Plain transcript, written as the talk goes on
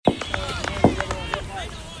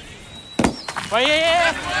Oh,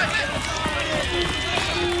 yeah.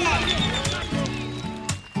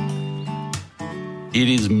 It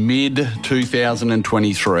is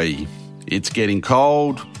mid-2023. It's getting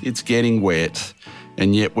cold, it's getting wet,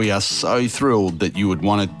 and yet we are so thrilled that you would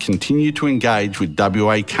want to continue to engage with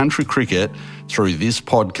WA country cricket through this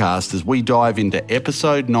podcast as we dive into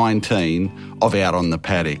episode 19 of Out on the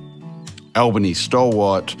Paddock. Albany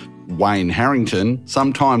stalwart Wayne Harrington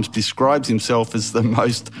sometimes describes himself as the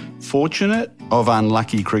most fortunate of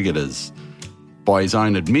unlucky cricketers. By his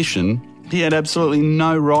own admission, he had absolutely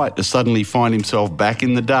no right to suddenly find himself back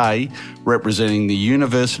in the day representing the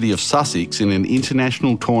University of Sussex in an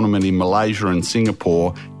international tournament in Malaysia and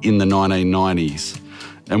Singapore in the 1990s.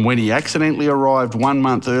 And when he accidentally arrived 1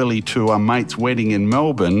 month early to a mate's wedding in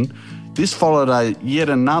Melbourne, this followed yet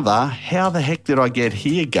another "how the heck did I get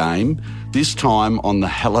here" game, this time on the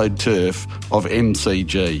hallowed turf of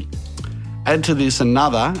MCG. Add to this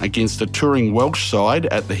another against a touring Welsh side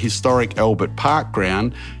at the historic Albert Park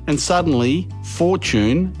ground, and suddenly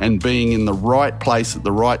fortune and being in the right place at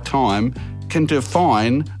the right time can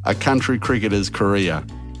define a country cricketer's career.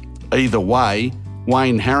 Either way,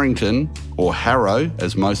 Wayne Harrington, or Harrow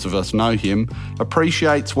as most of us know him,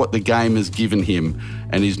 appreciates what the game has given him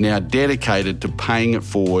and is now dedicated to paying it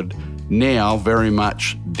forward, now very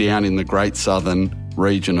much down in the Great Southern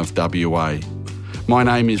region of WA. My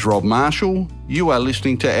name is Rob Marshall. You are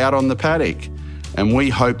listening to Out on the Paddock, and we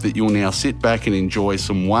hope that you'll now sit back and enjoy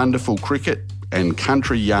some wonderful cricket and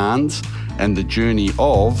country yarns and the journey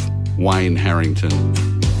of Wayne Harrington.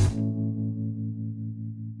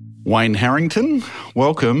 Wayne Harrington,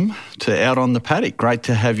 welcome to Out on the Paddock. Great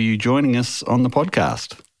to have you joining us on the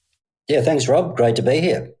podcast. Yeah, thanks, Rob. Great to be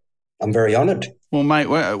here. I'm very honoured. Well, mate,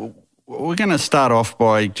 we're going to start off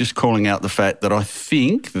by just calling out the fact that I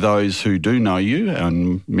think those who do know you,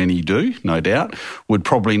 and many do, no doubt, would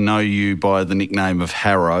probably know you by the nickname of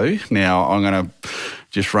Harrow. Now, I'm going to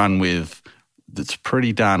just run with, it's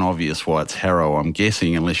pretty darn obvious why it's Harrow, I'm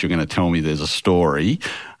guessing, unless you're going to tell me there's a story.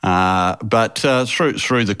 But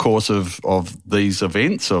through the course of these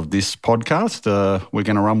events, of this podcast, we're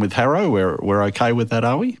going to run with Harrow. We're okay with that,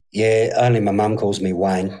 are we? Yeah, only my mum calls me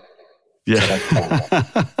Wayne. Yeah.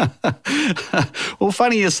 Well,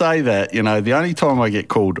 funny you say that. You know, the only time I get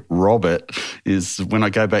called Robert is when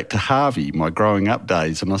I go back to Harvey, my growing up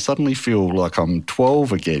days, and I suddenly feel like I'm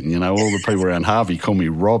 12 again. You know, all the people around Harvey call me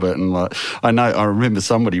Robert, and I remember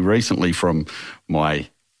somebody recently from my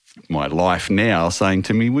life now saying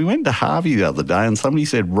to me, we went to Harvey the other day and somebody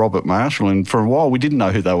said Robert Marshall, and for a while we didn't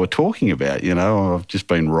know who they were talking about. You know, I've just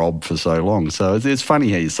been Rob for so long. So it's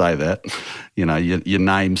funny how you say that. You know, your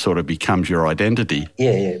name sort of becomes your identity.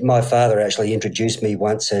 Yeah. My father actually introduced me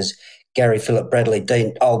once as Gary Philip Bradley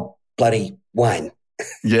Dean. Oh, bloody Wayne.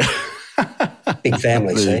 Yeah. Big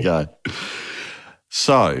family, there see? You go.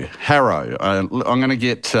 So, Harrow, I'm going to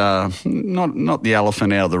get not the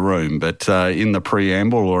elephant out of the room, but in the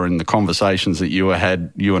preamble or in the conversations that you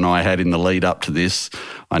and I had in the lead up to this,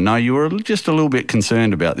 I know you were just a little bit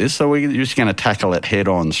concerned about this, so we're just going to tackle it head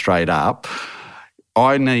on straight up.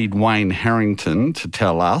 I need Wayne Harrington to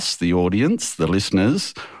tell us, the audience, the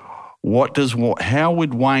listeners, how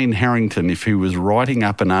would Wayne Harrington, if he was writing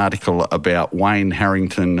up an article about Wayne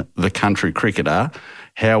Harrington, the country cricketer,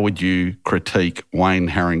 how would you critique Wayne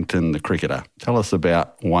Harrington, the cricketer? Tell us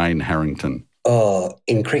about Wayne Harrington. Oh,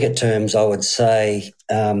 in cricket terms, I would say,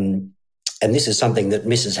 and this is something that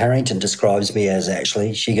Mrs. Harrington describes me as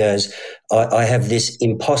actually, she goes, I have this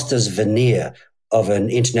imposter's veneer of an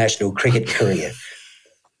international cricket career,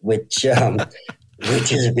 which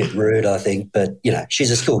is a bit rude, I think, but, you know,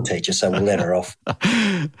 she's a school teacher, so we'll let her off.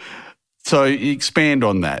 So expand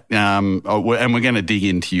on that, and we're going to dig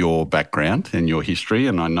into your background and your history.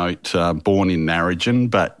 And I note born in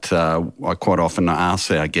Narrogin, but I quite often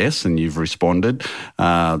ask our guests, and you've responded,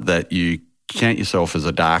 that you count yourself as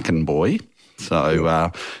a Darkin boy.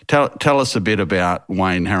 So tell us a bit about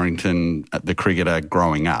Wayne Harrington, the cricketer,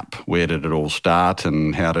 growing up. Where did it all start,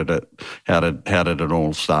 and how did it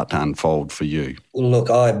all start to unfold for you?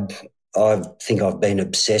 Look, I think I've been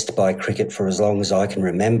obsessed by cricket for as long as I can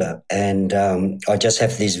remember, and I just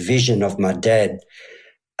have this vision of my dad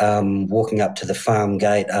walking up to the farm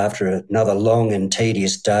gate after another long and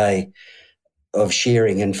tedious day of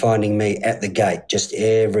shearing and finding me at the gate just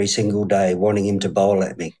every single day wanting him to bowl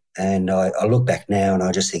at me. And I look back now and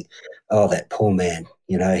I just think, oh, that poor man,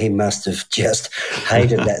 you know, he must have just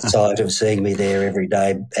hated that sight of seeing me there every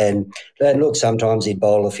day. And look, sometimes he'd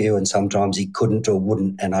bowl a few and sometimes he couldn't or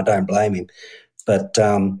wouldn't, and I don't blame him. But,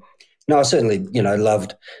 no, I certainly, you know,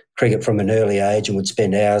 loved cricket from an early age and would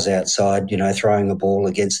spend hours outside, throwing a ball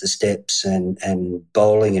against the steps and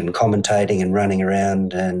bowling and commentating and running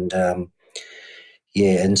around. And,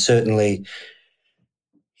 and certainly,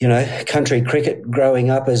 country cricket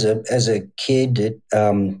growing up as a kid,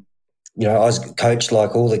 I was coached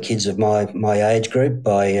like all the kids of my age group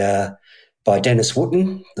by Dennis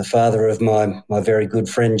Wooten, the father of my very good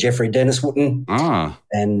friend Jeffrey Dennis Wooten.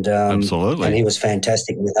 And absolutely. And he was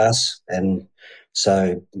fantastic with us. And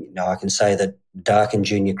so, I can say that Darkin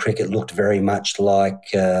junior cricket looked very much like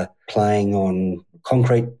playing on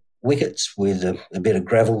concrete wickets with a bit of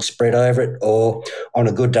gravel spread over it, or on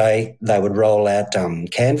a good day they would roll out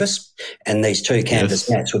canvas, and these two canvas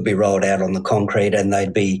mats would be rolled out on the concrete, and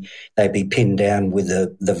they'd be pinned down with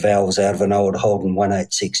the valves out of an old Holden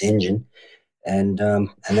 186 engine, and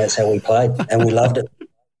that's how we played, and we loved it.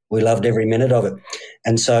 We loved every minute of it.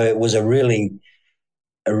 And so it was a really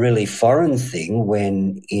foreign thing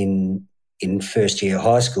when in first year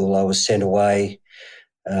high school I was sent away.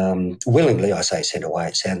 Willingly, I say sent away,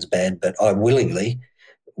 it sounds bad, but I willingly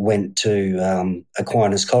went to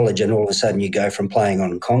Aquinas College, and all of a sudden you go from playing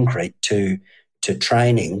on concrete to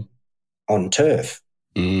training on turf.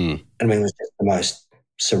 I mean, it was just the most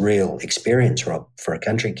surreal experience, Rob, for a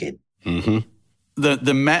country kid. Mm-hmm.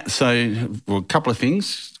 The mat, so a couple of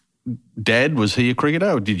things. Dad, was he a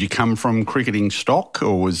cricketer, or did you come from cricketing stock,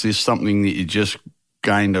 or was this something that you just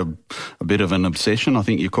gained a bit of an obsession, I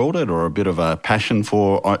think you called it, or a bit of a passion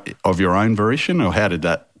for of your own volition, or how did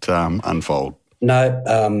that unfold?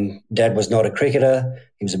 No, Dad was not a cricketer.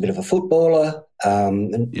 He was a bit of a footballer.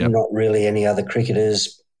 Not really any other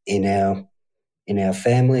cricketers in our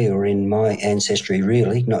family or in my ancestry,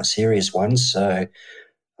 really, not serious ones. So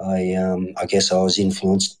I guess I was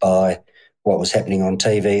influenced by what was happening on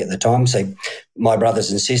TV at the time. So my brothers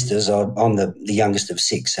and sisters, I'm the youngest of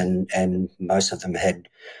six, and most of them had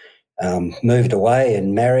moved away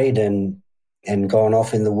and married and gone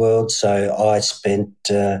off in the world. So I spent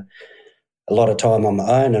a lot of time on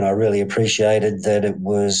my own, and I really appreciated that it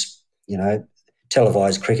was,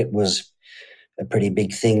 televised cricket was a pretty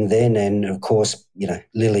big thing then. And, of course,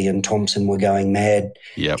 Lilly and Thompson were going mad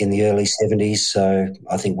in the early 70s. So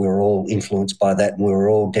I think we were all influenced by that, and we were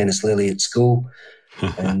all Dennis Lilly at school.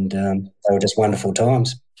 And they were just wonderful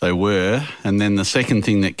times. They were. And then the second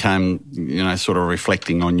thing that came, sort of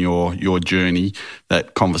reflecting on your journey,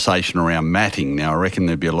 that conversation around matting. Now, I reckon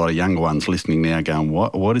there'd be a lot of younger ones listening now going,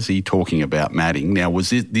 what is he talking about matting? Now,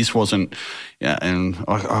 this wasn't, and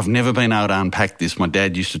I've never been able to unpack this. My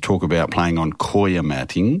dad used to talk about playing on coir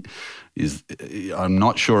matting. I'm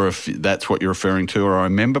not sure if that's what you're referring to, or I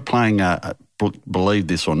remember playing believe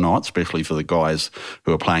this or not, especially for the guys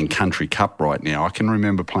who are playing Country Cup right now, I can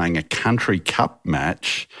remember playing a Country Cup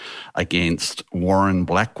match against Warren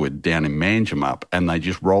Blackwood down in Manjimup, and they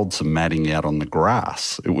just rolled some matting out on the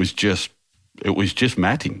grass. It was just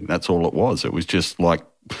matting. That's all it was. It was just like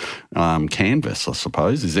canvas, I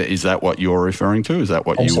suppose. Is that what you're referring to? Is that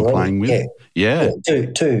what Absolutely. You were playing with? Yeah.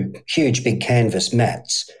 Two huge big canvas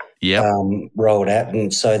mats rolled out,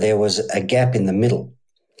 and so there was a gap in the middle.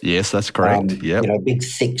 Yes, that's correct. Big,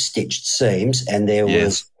 thick stitched seams, and there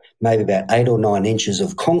was maybe about 8 or 9 inches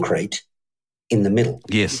of concrete in the middle.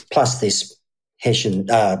 Yes. Plus this Hessian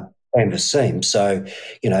canvas seam. So,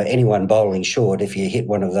 anyone bowling short, if you hit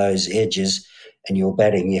one of those edges and you're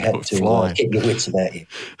batting, you had to keep your wits about you.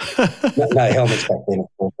 No helmets back then, of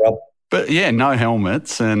course, Rob. But no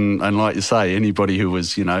helmets, and like you say, anybody who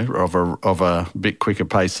was of a bit quicker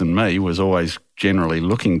pace than me was always generally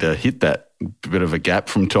looking to hit that bit of a gap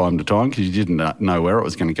from time to time because you didn't know where it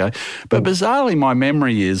was going to go. But bizarrely, my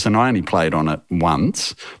memory is, and I only played on it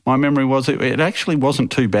once, my memory was it actually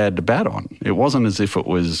wasn't too bad to bat on. It wasn't as if it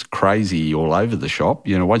was crazy all over the shop.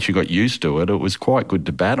 Once you got used to it, it was quite good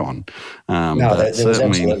to bat on. There was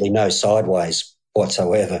absolutely no sideways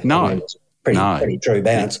whatsoever. No. It was pretty true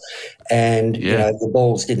bounce. And, the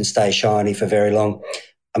balls didn't stay shiny for very long.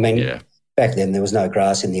 I mean, back then there was no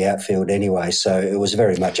grass in the outfield anyway, so it was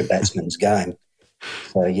very much a batsman's game.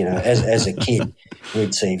 So, as a kid,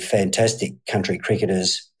 we'd see fantastic country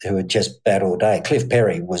cricketers who would just bat all day. Cliff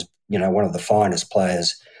Perry was, one of the finest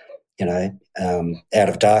players, out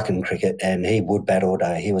of Darkin cricket, and he would bat all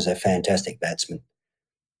day. He was a fantastic batsman.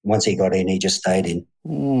 Once he got in, he just stayed in.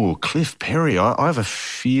 Ooh, Cliff Perry. I have a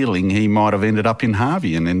feeling he might have ended up in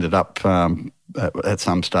Harvey and ended up at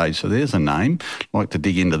some stage. So there's a name. I'd like to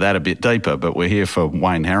dig into that a bit deeper, but we're here for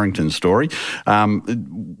Wayne Harrington's story.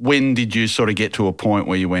 When did you sort of get to a point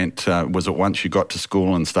where you went, was it once you got to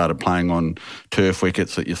school and started playing on turf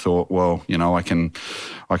wickets that you thought, well, I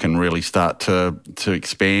can really start to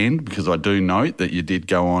expand? Because I do note that you did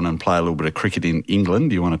go on and play a little bit of cricket in England.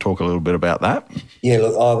 Do you want to talk a little bit about that? Yeah,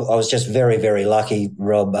 look, I was just very, very lucky,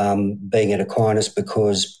 Rob, being at Aquinas,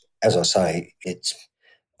 because, as I say,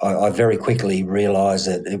 I very quickly realised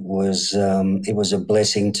that it was a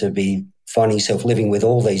blessing to be finding yourself living with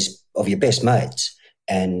all these of your best mates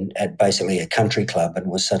and at basically a country club. It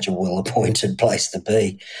was such a well-appointed place to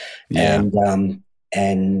be. Yeah.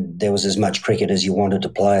 And there was as much cricket as you wanted to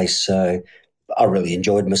play. So I really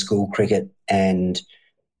enjoyed my school cricket and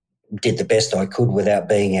did the best I could without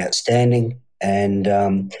being outstanding. And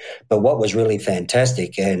but what was really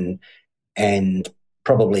fantastic and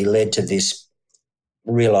probably led to this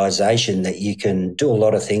realisation that you can do a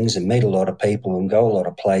lot of things and meet a lot of people and go a lot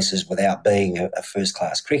of places without being a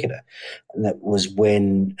first-class cricketer. And that was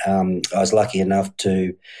when I was lucky enough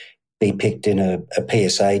to be picked in a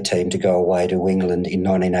PSA team to go away to England in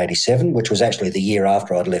 1987, which was actually the year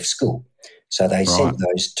after I'd left school. So they sent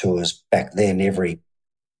those tours back then every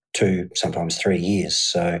 2, sometimes 3 years.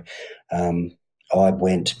 So I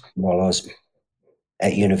went while I was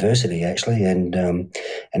at university, actually, and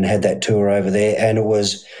had that tour over there. And it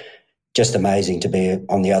was just amazing to be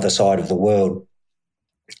on the other side of the world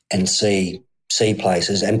and see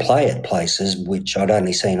places and play at places which I'd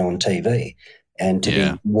only seen on TV. And to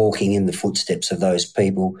be walking in the footsteps of those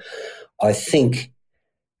people, I think,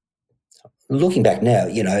 looking back now,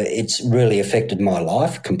 it's really affected my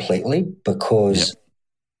life completely because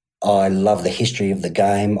I love the history of the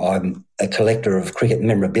game. I'm a collector of cricket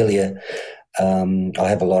memorabilia. I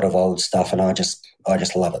have a lot of old stuff and I just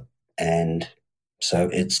love it. And so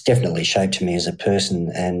it's definitely shaped me as a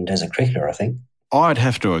person and as a cricketer, I think. I'd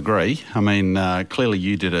have to agree. I mean, clearly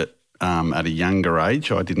you did it at a younger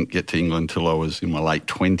age. I didn't get to England till I was in my late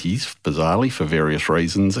 20s, bizarrely, for various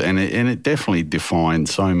reasons. And it definitely defined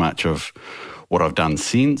so much of what I've done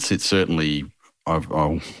since. It certainly,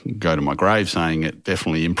 I'll go to my grave saying it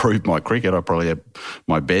definitely improved my cricket. I probably had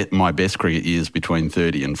my best cricket years between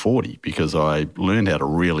 30 and 40 because I learned how to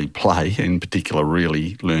really play, in particular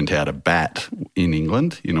really learned how to bat in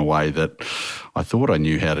England in a way that I thought I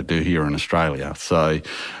knew how to do here in Australia. So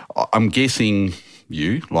I'm guessing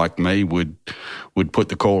you, like me, would put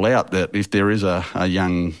the call out that if there is a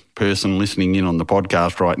young person listening in on the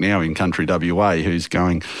podcast right now in country WA who's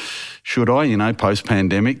going, should I,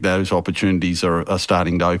 post-pandemic, those opportunities are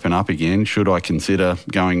starting to open up again. Should I consider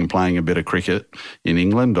going and playing a bit of cricket in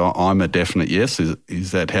England? I'm a definite yes.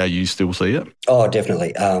 Is that how you still see it? Oh,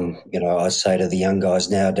 definitely. I say to the young guys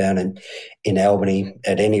now down in Albany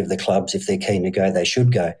at any of the clubs, if they're keen to go, they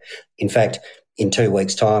should go. In fact, in 2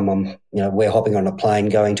 weeks' time, we're hopping on a plane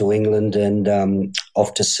going to England and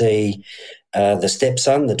off to see the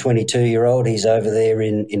stepson, the 22-year-old. He's over there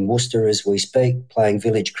in Worcester as we speak, playing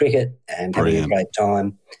village cricket and having a great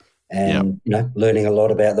time and, learning a lot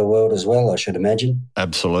about the world as well, I should imagine.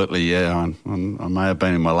 Absolutely, yeah. I may have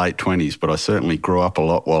been in my late 20s, but I certainly grew up a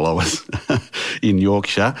lot while I was in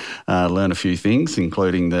Yorkshire. Learned a few things,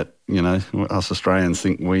 including that, us Australians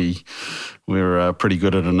think we're pretty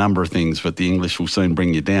good at a number of things, but the English will soon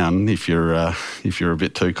bring you down if you're a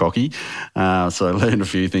bit too cocky. So I learned a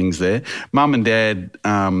few things there. Mum and Dad,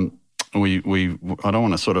 I don't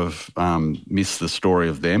want to sort of miss the story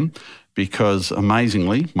of them because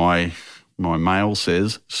amazingly my mail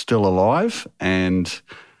says still alive and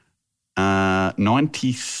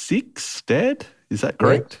 96, Dad. Is that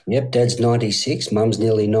correct? Yep, Dad's 96, Mum's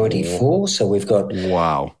nearly 94, so we've got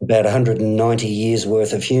about 190 years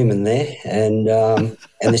worth of human there, and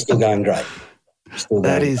they're still going great.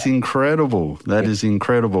 That is incredible. That is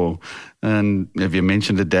incredible. And have you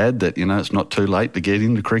mentioned to Dad that, it's not too late to get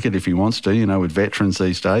into cricket if he wants to, with veterans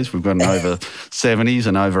these days? We've got an over 70s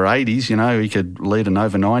and over 80s, he could lead an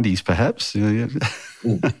over 90s perhaps.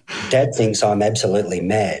 Dad thinks I'm absolutely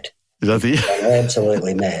mad. Does he? I'm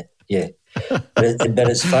absolutely mad, yeah. But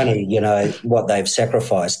it's funny, what they've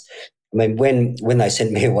sacrificed. I mean, when they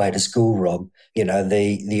sent me away to school, Rob,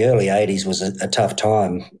 the early 80s was a tough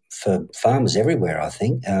time for farmers everywhere, I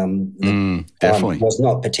think. Definitely. Was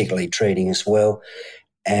not particularly treating us well.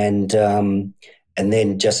 And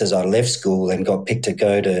then just as I left school and got picked to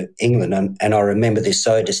go to England, and I remember this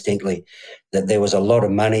so distinctly, that there was a lot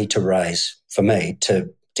of money to raise for me to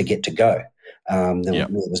get to go. There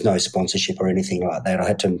was no sponsorship or anything like that. I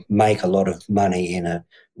had to make a lot of money in a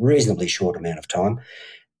reasonably short amount of time.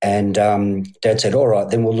 And Dad said, all right,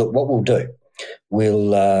 then we'll look what we'll do.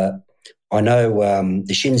 I know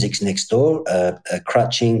the Shinziks next door are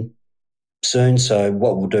crutching soon, so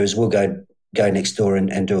what we'll do is we'll go next door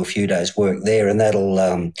and do a few days' work there, and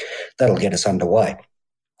that'll get us underway.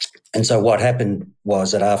 And so what happened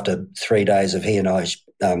was that after 3 days of he and I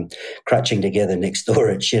crutching together next door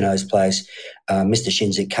at Shino's place, Mr.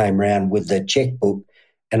 Shinzik came round with the checkbook,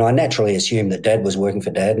 and I naturally assumed that Dad was working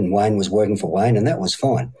for Dad and Wayne was working for Wayne, and that was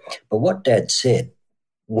fine. But what Dad said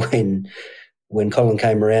when Colin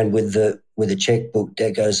came around with the checkbook,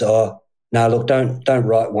 Dad goes, "Oh, no, look, don't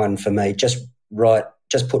write one for me. Just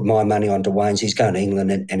put my money onto Wayne's. He's going to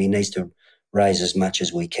England and he needs to raise as much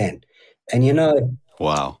as we can." And,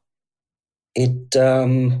 wow. It,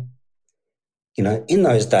 in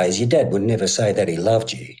those days, your dad would never say that he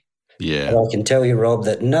loved you. Yeah. But I can tell you, Rob,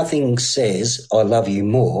 that nothing says I love you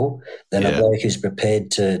more than a bloke who's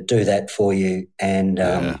prepared to do that for you and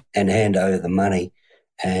hand over the money.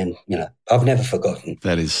 And, I've never forgotten.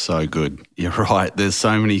 That is so good. You're right. There's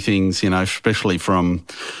so many things, especially from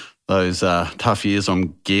those tough years,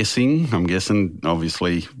 I'm guessing,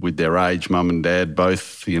 obviously, with their age, Mum and Dad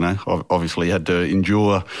both, obviously had to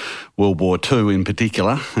endure World War II in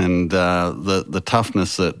particular, and the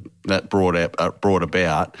toughness that brought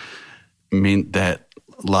about meant that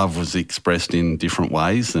love was expressed in different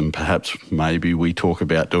ways, and perhaps maybe we talk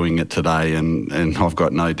about doing it today, and I've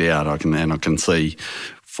got no doubt I can see,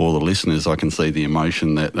 for the listeners, I can see the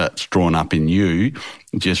emotion that's drawn up in you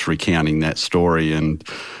just recounting that story, and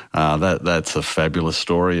that's a fabulous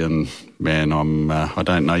story. And man, I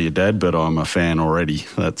don't know your dad, but I'm a fan already.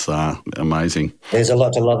 That's amazing. There's a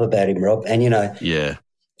lot to love about him, Rob. And a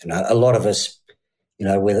lot of us,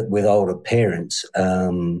 with older parents,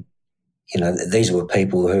 these were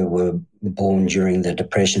people who were born during the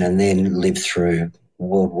Depression and then lived through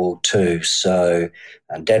World War II. So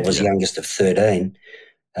Dad was the youngest of 13.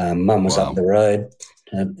 Mum was up the road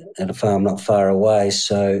at a farm not far away.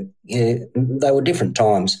 So, they were different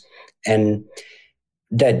times. And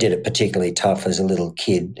Dad did it particularly tough as a little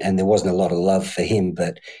kid, and there wasn't a lot of love for him.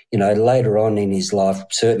 But, later on in his life,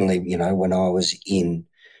 certainly, when I was in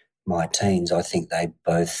my teens, I think they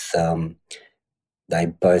both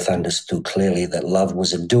understood clearly that love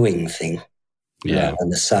was a doing thing rather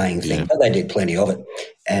than a saying thing. But they did plenty of it.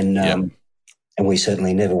 And we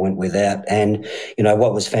certainly never went without. And,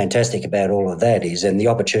 what was fantastic about all of that is, and the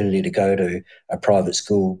opportunity to go to a private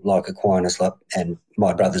school like Aquinas, and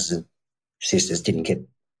my brothers and sisters didn't get,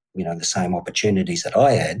 the same opportunities that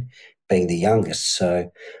I had, being the youngest.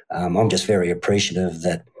 So I'm just very appreciative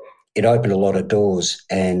that it opened a lot of doors,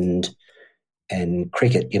 and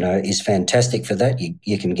cricket, is fantastic for that.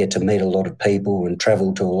 You can get to meet a lot of people and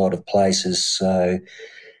travel to a lot of places. So,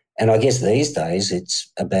 and I guess these days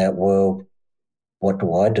it's about, well, what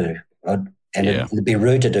do I do? It'd be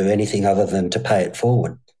rude to do anything other than to pay it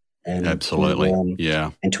forward. And absolutely,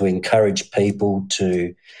 and to encourage people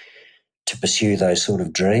to pursue those sort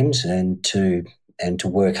of dreams, and to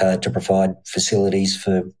work hard to provide facilities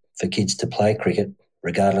for kids to play cricket,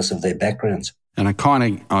 regardless of their backgrounds. And I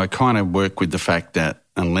kind of work with the fact that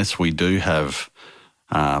unless we do have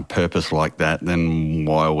purpose like that, then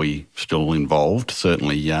why are we still involved?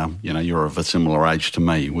 Certainly, you're of a similar age to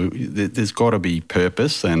me. There's got to be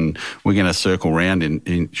purpose, and we're going to circle round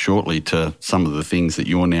in shortly to some of the things that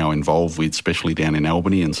you're now involved with, especially down in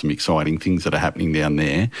Albany, and some exciting things that are happening down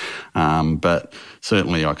there. But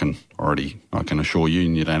certainly I can assure you,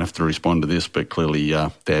 and you don't have to respond to this, but clearly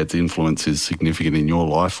Dad's influence is significant in your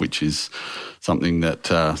life, which is something that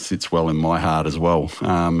sits well in my heart as well,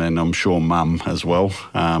 and I'm sure Mum as well,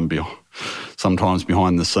 sometimes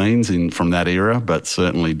behind the scenes from that era, but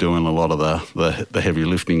certainly doing a lot of the heavy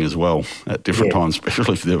lifting as well at different times,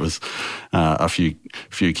 especially if there was a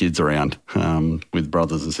few kids around with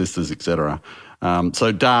brothers and sisters, etc.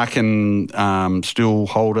 So Darkin still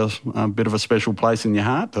hold a bit of a special place in your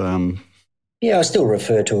heart? I still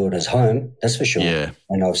refer to it as home, that's for sure. Yeah.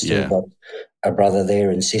 And I've still got a brother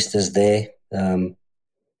there and sisters there. I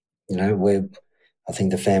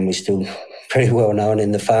think the family's still pretty well known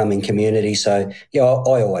in the farming community. So, I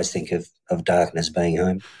always think of Darkin as being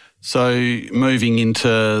home. So moving into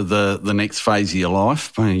the next phase of your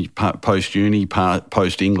life, post-uni,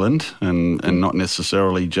 post-England, and not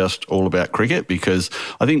necessarily just all about cricket, because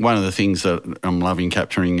I think one of the things that I'm loving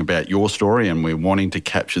capturing about your story, and we're wanting to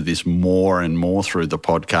capture this more and more through the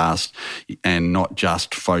podcast, and not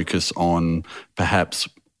just focus on perhaps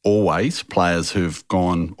always players who've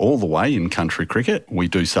gone all the way in country cricket. We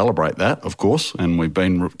do celebrate that, of course, and we've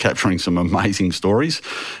been capturing some amazing stories.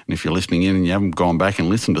 And if you're listening in and you haven't gone back and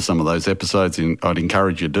listened to some of those episodes, I'd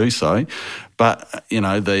encourage you to do so. But,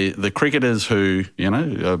 the cricketers who,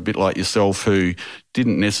 a bit like yourself, who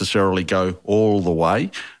didn't necessarily go all the way,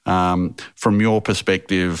 from your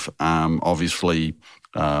perspective, obviously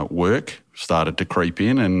work started to creep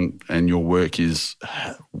in, and your work is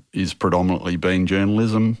predominantly been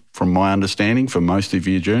journalism, from my understanding, for most of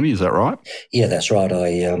your journey. Is that right? Yeah, that's right.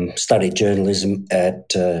 I studied journalism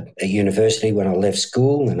at a university when I left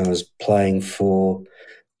school, and I was playing for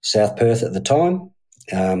South Perth at the time.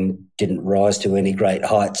 Didn't rise to any great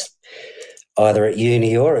heights either at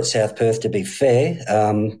uni or at South Perth, to be fair,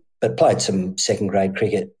 but played some second-grade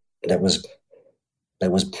cricket. That was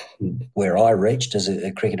where I reached as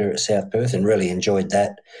a cricketer at South Perth, and really enjoyed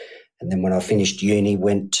that. And then when I finished uni,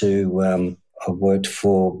 I worked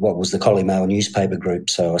for what was the Collie Mail newspaper group.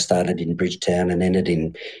 So I started in Bridgetown and ended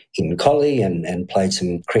in Collie, and played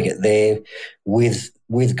some cricket there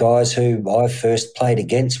with guys who I first played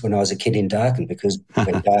against when I was a kid in Darkin, because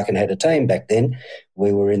when Darkin had a team back then,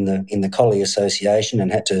 we were in the Collie Association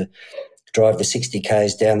and had to drive the 60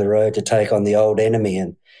 Ks down the road to take on the old enemy.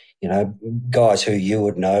 And guys who you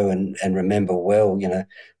would know and remember well,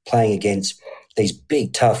 playing against these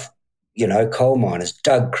big, tough, coal miners,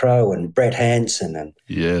 Doug Crow and Brett Hanson and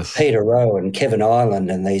yes, Peter Rowe and Kevin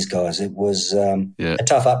Ireland and these guys. It was a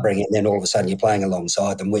tough upbringing, and then all of a sudden you're playing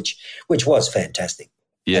alongside them, which was fantastic.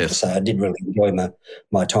 Yes. So I did really enjoy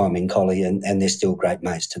my time in Collie, and they're still great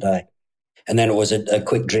mates today. And then it was a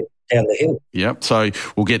quick trip down the hill. Yep. So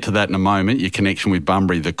we'll get to that in a moment. Your connection with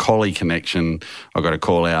Bunbury, the Collie connection, I've got to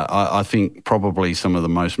call out. I think probably some of the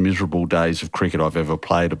most miserable days of cricket I've ever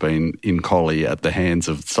played have been in Collie at the hands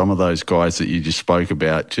of some of those guys that you just spoke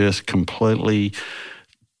about, just completely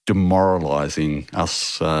demoralising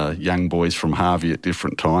us young boys from Harvey at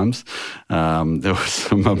different times. There were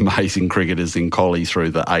some amazing cricketers in Collie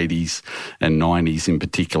through the 80s and 90s in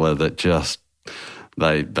particular that just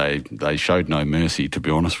They showed no mercy, to be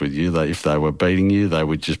honest with you. If they were beating you, they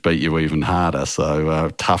would just beat you even harder. So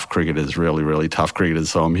tough cricketers, really, really tough cricketers.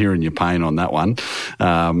 So I'm hearing your pain on that one.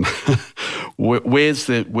 Where's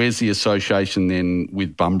the association then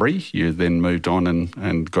with Bunbury? You then moved on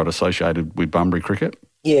and got associated with Bunbury cricket?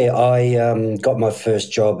 Yeah, I got my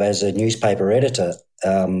first job as a newspaper editor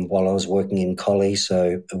while I was working in Collie.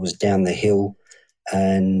 So it was down the hill,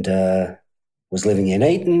 and was living in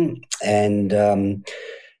Eton, and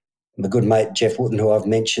my good mate Jeff Wooten, who I've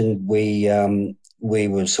mentioned, we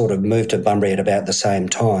were sort of moved to Bunbury at about the same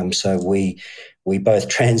time. So we both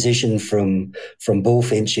transitioned from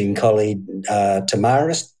Bullfinch in Collie to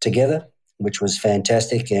Marist together, which was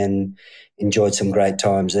fantastic, and enjoyed some great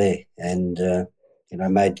times there, and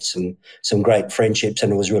made some great friendships,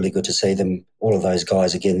 and it was really good to see them, all of those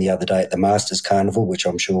guys, again the other day at the Masters Carnival, which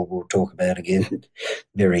I'm sure we'll talk about again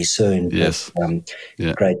very soon. Yes.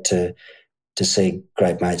 But, great to see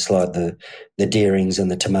great mates like the Deerings and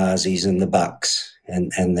the Tamazis and the Bucks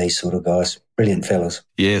and these sort of guys. Brilliant fellas.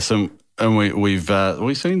 Yes, and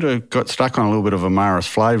we seem to have got stuck on a little bit of a Marist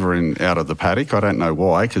flavour out of the paddock. I don't know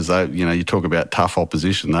why, because you talk about tough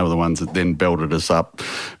opposition. They were the ones that then belted us up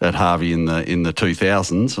at Harvey in the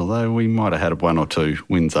 2000s. Although we might have had one or two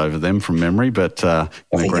wins over them from memory, but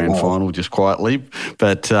in the grand final just quietly.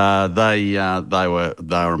 But they were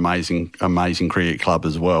amazing cricket club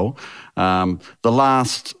as well. The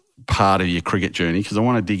last part of your cricket journey, because I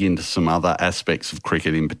want to dig into some other aspects of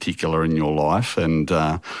cricket in particular in your life, and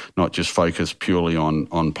not just focus purely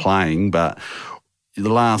on playing, but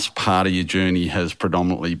the last part of your journey has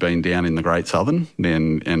predominantly been down in the Great Southern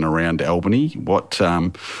and around Albany. What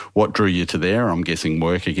drew you to there? I'm guessing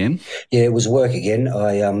work again? Yeah, it was work again.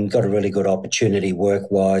 I got a really good opportunity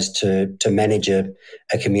work-wise to manage a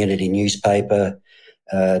community newspaper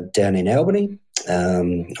down in Albany.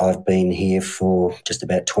 I've been here for just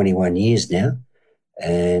about 21 years now,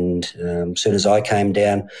 and as soon as I came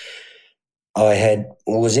down, it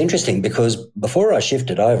was interesting because before I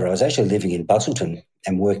shifted over, I was actually living in Busselton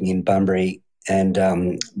and working in Bunbury,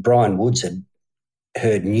 and Brian Woods had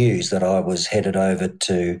heard news that I was headed over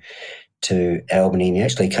to Albany, and he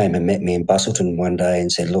actually came and met me in Busselton one day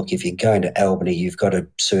and said, look, if you're going to Albany, you've got to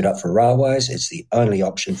suit up for railways. It's the only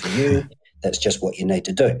option for you. That's just what you need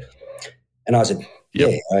to do. And I said,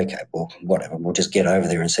 yeah, okay, well, whatever. We'll just get over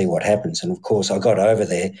there and see what happens. And, of course, I got over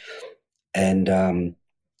there, and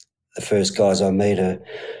the first guys I meet, a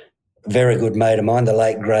very good mate of mine, the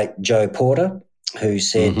late, great Joe Porter, who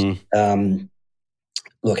said,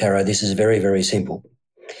 look, Harrow, this is very, very simple.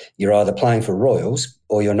 You're either playing for Royals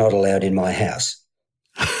or you're not allowed in my house.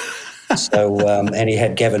 So, and he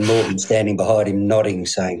had Gavin Morgan standing behind him nodding,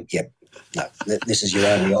 saying, yep, no, this is your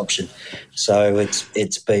only option. So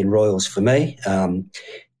it's been Royals for me.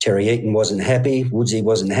 Terry Eaton wasn't happy, Woodsy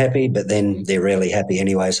wasn't happy, but then they're rarely happy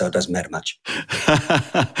anyway, so it doesn't matter much.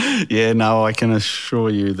 Yeah, no, I can assure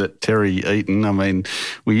you that Terry Eaton, I mean,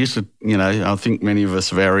 we used to, I think many of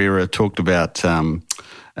us of our era talked about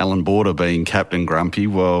Alan Border being Captain Grumpy.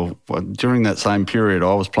 Well, during that same period,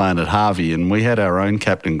 I was playing at Harvey, and we had our own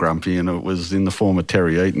Captain Grumpy, and it was in the form of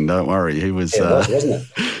Terry Eaton. Don't worry, he was. It was, wasn't it?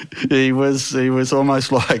 He was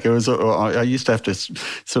almost like it was. I used to have to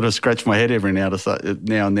sort of scratch my head every now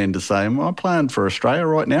and then to say, "Am I playing for Australia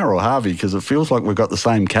right now or Harvey?" Because it feels like we've got the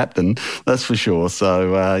same captain. That's for sure.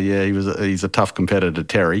 So yeah, he's a tough competitor,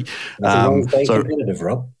 Terry. Nothing wrong with being competitive,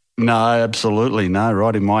 Rob. No, absolutely no.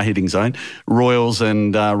 Right in my hitting zone. Royals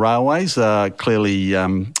and Railways are clearly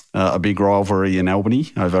a big rivalry in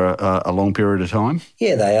Albany over a long period of time.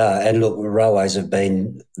 Yeah, they are. And look, Railways have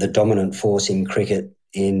been the dominant force in cricket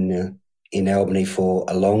in Albany for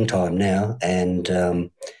a long time now.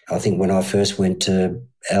 And I think when I first went to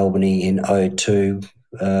Albany in 2002,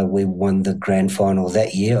 we won the grand final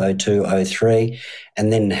that year, 2002, 2003,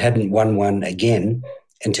 and then hadn't won one again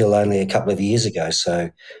until only a couple of years ago.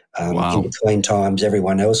 So wow. In between times,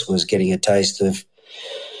 everyone else was getting a taste of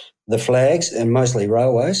the flags and mostly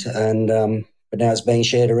Railways, and but now it's being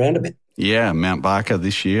shared around a bit. Yeah, Mount Barker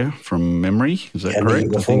this year from memory. Is that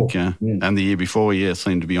correct? I think, and the year before,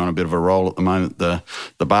 seem to be on a bit of a roll at the moment. The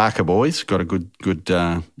Barker boys got a good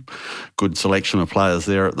selection of players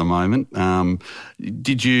there at the moment.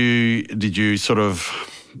 Did you sort of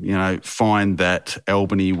find that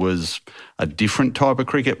Albany was a different type of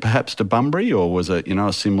cricket perhaps to Bunbury, or was it,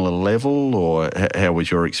 a similar level, or how was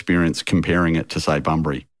your experience comparing it to, say,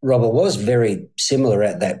 Bunbury? Rob, it was very similar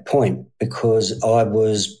at that point because I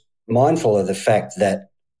was mindful of the fact that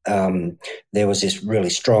there was this really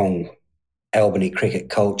strong Albany cricket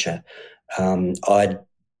culture. I'd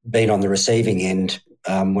been on the receiving end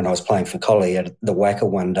when I was playing for Collie at the Wacker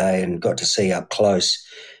one day and got to see up close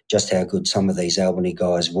just how good some of these Albany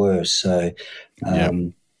guys were. So,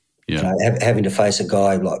 having to face a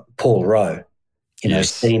guy like Paul Rowe,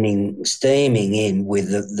 steaming in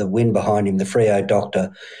with the wind behind him, the Freo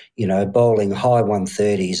doctor, bowling high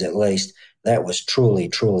 130s at least, that was truly,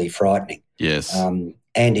 truly frightening. Yes.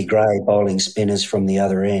 Andy Gray bowling spinners from the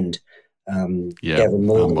other end. Gavin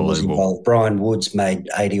Morgan was involved. Brian Woods made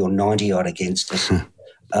 80 or 90 odd against us.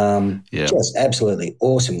 Just absolutely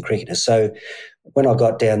awesome cricketers. So when I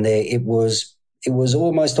got down there, it was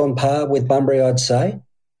almost on par with Bunbury, I'd say.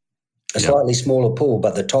 A slightly smaller pool,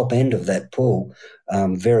 but the top end of that pool,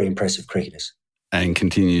 very impressive cricketers. And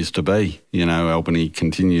continues to be. Albany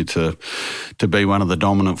continue to be one of the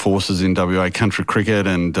dominant forces in WA country cricket,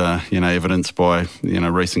 and evidenced by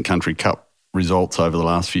recent Country Cup results over the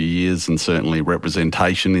last few years, and certainly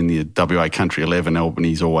representation in the WA Country 11.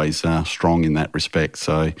 Albany's always strong in that respect.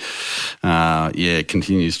 So, it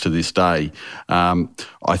continues to this day. I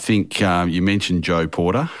think you mentioned Joe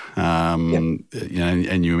Porter, and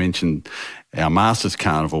you mentioned our Masters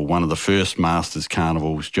Carnival. One of the first Masters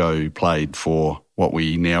Carnivals Joe played for what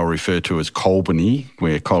we now refer to as Colbany,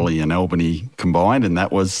 where Collie and Albany combined, and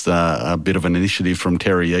that was a bit of an initiative from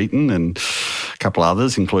Terry Eaton and a couple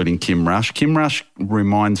others, including Kim Rush. Kim Rush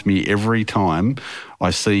reminds me every time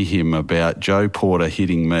I see him about Joe Porter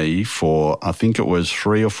hitting me for, I think it was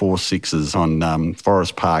 3 or 4 sixes on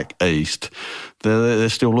Forest Park East. They're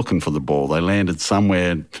still looking for the ball. They landed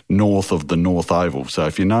somewhere north of the North Oval. So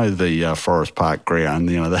if you know the Forest Park ground,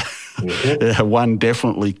 one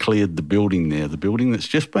definitely cleared the building there, the building that's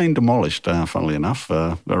just been demolished, funnily enough,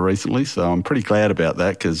 recently. So I'm pretty glad about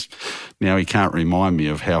that, because now he can't remind me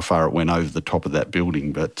of how far it went over the top of that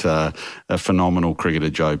building. But a phenomenal cricketer,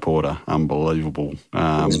 Joe Porter, unbelievable. He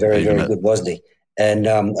was very, very good, wasn't he? And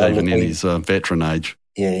even in his veteran age.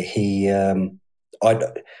 Yeah,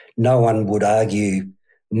 no one would argue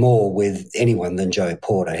more with anyone than Joe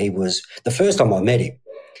Porter. He was, the first time I met him,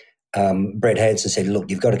 Brett Hanson said,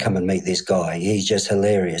 look, you've got to come and meet this guy. He's just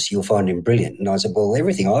hilarious. You'll find him brilliant. And I said, well,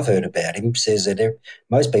 everything I've heard about him says that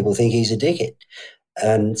most people think he's a dickhead.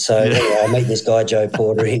 And so anyway, I meet this guy, Joe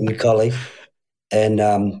Porter, in Collie. And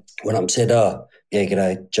when I'm said,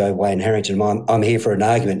 g'day, Joe, Wayne Harrington, I'm here for an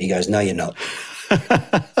argument. He goes, no, you're not.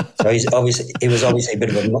 So he was obviously a bit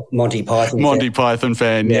of a Monty Python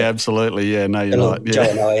fan. Yeah, absolutely. Yeah, no, you're right. Yeah. Joe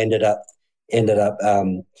and I ended up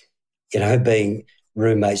being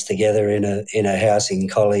roommates together in a house in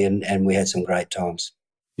Collie, and we had some great times.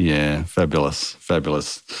 Yeah, fabulous.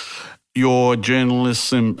 Your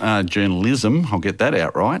journalism, I'll get that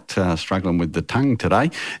out right, struggling with the tongue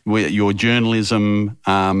today. Your journalism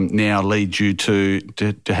now leads you to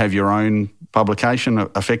have your own publication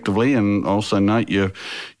effectively, and also note you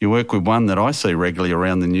work with one that I see regularly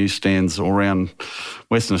around the newsstands all around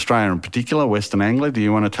Western Australia, in particular, Western Anglia. Do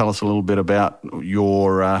you want to tell us a little bit about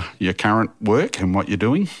your current work and what you're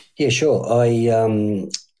doing? Yeah, sure. I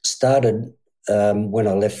started when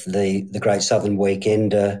I left the Great Southern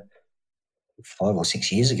Weekend 5 or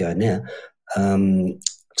 6 years ago now.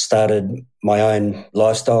 Started my own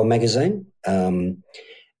lifestyle magazine, and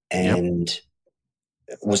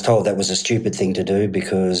was told that was a stupid thing to do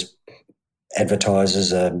because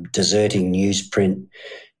advertisers are deserting newsprint,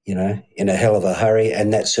 in a hell of a hurry,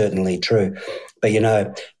 and that's certainly true. But,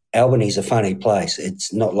 Albany's a funny place.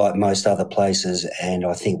 It's not like most other places, and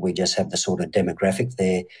I think we just have the sort of demographic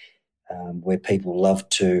there where people love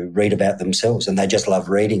to read about themselves, and they just love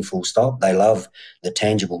reading, full stop. They love the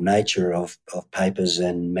tangible nature of papers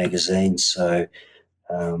and magazines. So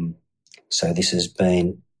this has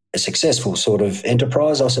been a successful sort of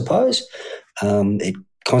enterprise, I suppose. It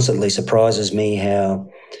constantly surprises me how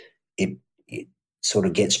it sort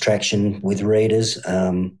of gets traction with readers.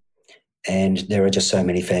 And there are just so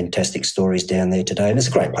many fantastic stories down there today. And it's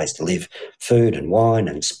a great place to live. Food and wine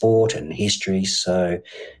and sport and history. So,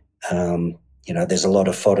 there's a lot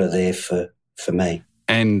of fodder there for me.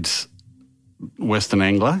 And Western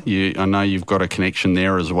Anglia, I know you've got a connection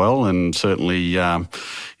there as well, and certainly,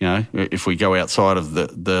 if we go outside of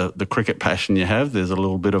the cricket passion you have, there's a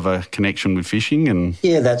little bit of a connection with fishing. And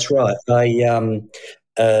yeah, that's right.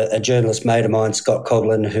 A journalist mate of mine, Scott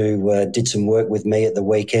Coghlan, who did some work with me at the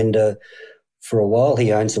Weekender for a while.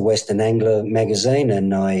 He owns the Western Anglia magazine,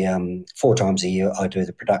 and I 4 times a year I do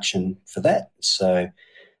the production for that. So,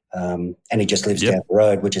 and he just lives down the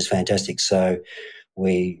road, which is fantastic. So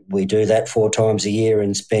we do that 4 times a year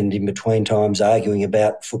and spend in between times arguing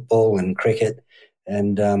about football and cricket.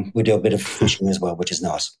 And we do a bit of fishing as well, which is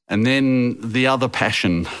nice. And then the other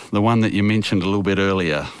passion, the one that you mentioned a little bit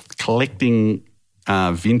earlier, collecting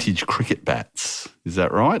vintage cricket bats. Is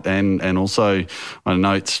that right? And also I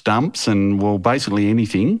note stumps and, well, basically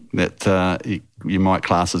anything that you might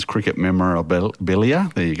class as cricket memorabilia.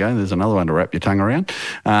 There you go. There's another one to wrap your tongue around.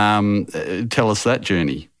 Tell us that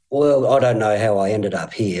journey. Well, I don't know how I ended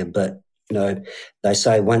up here, but, they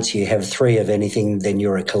say once you have 3 of anything, then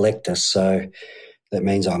you're a collector. So that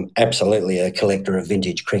means I'm absolutely a collector of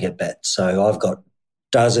vintage cricket bats. So I've got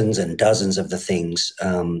dozens and dozens of the things,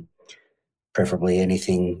 preferably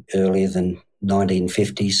anything earlier than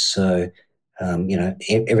 1950s. So,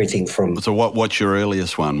 everything from... So what's your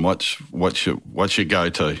earliest one? What's your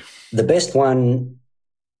go-to? The best one,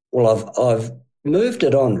 well, I've moved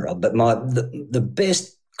it on, Rob, but the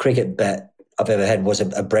best cricket bat I've ever had was a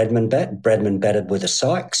Bradman bat. Bradman batted with a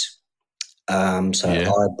Sykes. I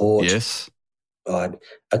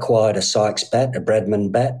acquired a Sykes bat, a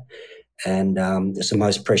Bradman bat, and it's the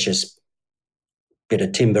most precious bit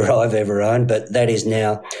of timber I've ever owned. But that is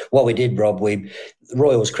now what we did, Rob. The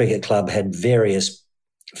Royals Cricket Club had various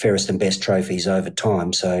fairest and best trophies over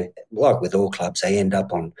time. So like with all clubs, they end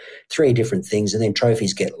up on 3 different things, and then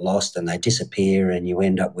trophies get lost and they disappear, and you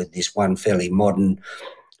end up with this one fairly modern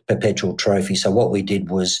perpetual trophy. So what we did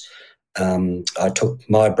was I took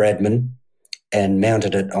my Bradman and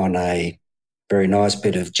mounted it on a very nice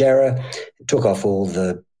bit of jarrah, took off all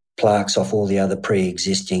the plaques off all the other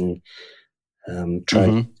pre-existing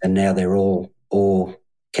trophies, and now they're all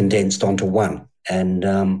condensed onto one.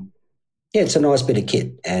 And, it's a nice bit of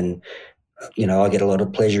kit. And, I get a lot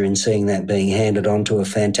of pleasure in seeing that being handed on to a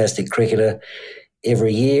fantastic cricketer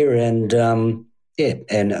every year. And,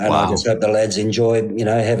 and I just hope the lads enjoy,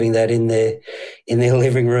 having that in their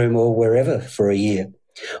living room or wherever for a year.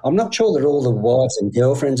 I'm not sure that all the wives and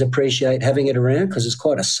girlfriends appreciate having it around because it's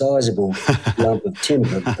quite a sizable lump of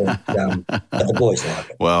timber, but the boys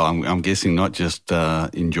like it. Well, I'm guessing not just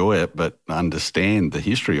enjoy it, but understand the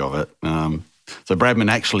history of it. So Bradman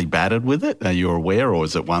actually batted with it? Are you aware, or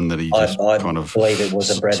is it one that he just I believe it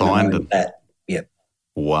was a Bradman bat. Yep.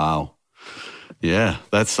 Wow. Yeah,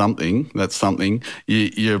 that's something.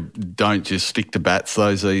 You don't just stick to bats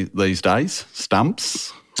these days?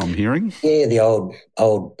 Stumps, I'm hearing? Yeah, the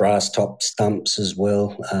old brass top stumps as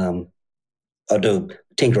well. I do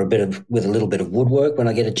tinker with a little bit of woodwork when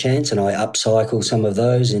I get a chance, and I upcycle some of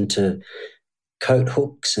those into coat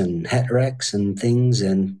hooks and hat racks and things,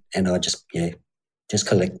 and I just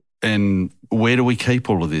collect And where do we keep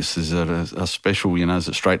all of this? Is it a special, is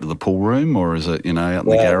it straight to the pool room, or is it, out in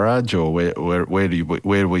the garage, or where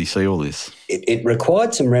do we see all this? It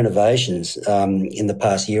required some renovations in the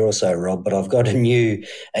past year or so, Rob, but I've got a new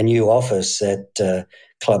office at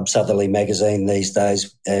Club Southerly magazine these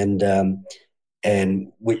days, and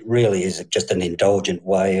it really is just an indulgent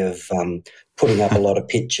way of putting up a lot of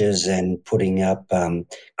pictures and putting up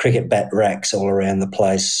cricket bat racks all around the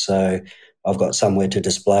place. So I've got somewhere to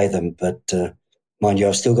display them, but mind you,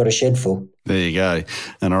 I've still got a shed full. There you go.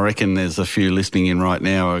 And I reckon there's a few listening in right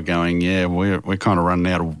now are going, yeah, we're kind of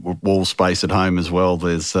running out of wall space at home as well.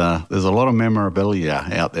 There's a lot of memorabilia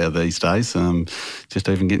out there these days. Just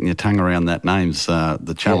even getting your tongue around that name's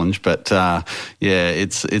the challenge. Yeah. But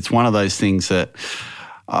it's one of those things that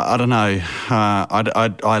I don't know.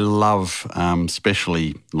 I love,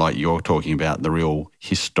 especially like you're talking about, the real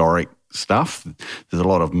historic stuff. There's a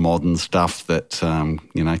lot of modern stuff that kind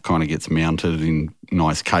of gets mounted in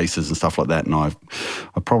nice cases and stuff like that, and I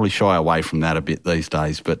probably shy away from that a bit these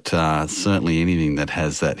days, but certainly anything that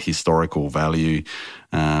has that historical value.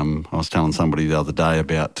 I was telling somebody the other day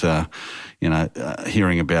about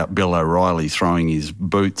hearing about Bill O'Reilly throwing his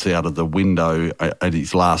boots out of the window at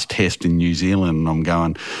his last test in New Zealand, and I'm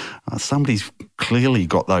going, somebody's clearly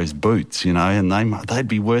got those boots, and they'd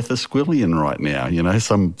be worth a squillion right now.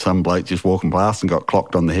 Some bloke just walking past and got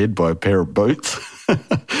clocked on the head by a pair of boots.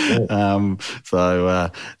 So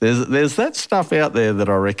there's that stuff out there that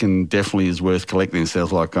I reckon definitely is worth collecting. It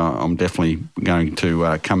sounds like I'm definitely going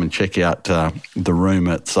to come and check out the room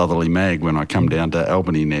at Southerly Mag when I come down to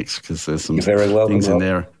Albany next, because there's some things in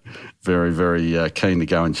there very, very keen to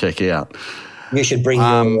go and check out. You should bring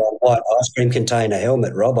your white ice cream container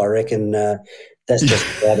helmet, Rob. I reckon that's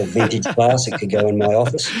just about a vintage classic to go in my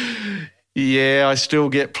office. Yeah, I still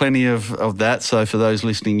get plenty of that. So for those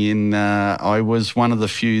listening in, I was one of the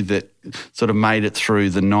few that sort of made it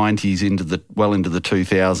through the 90s into the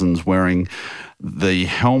 2000s wearing the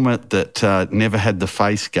helmet that never had the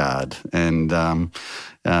face guard. And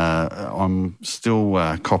I'm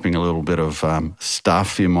still copping a little bit of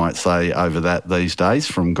stuff, you might say, over that these days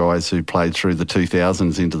from guys who played through the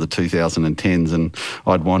 2000s into the 2010s. And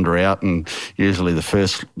I'd wander out, and usually the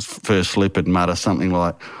first slip would mutter something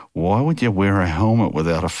like, "Why would you wear a helmet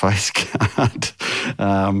without a face guard?"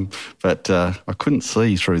 But I couldn't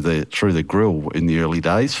see through the grill in the early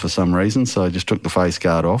days for some reason, so I just took the face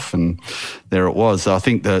guard off, and there it was. I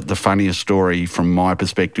think the funniest story from my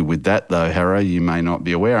perspective with that, though, Harrow, you may not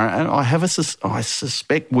be aware, and I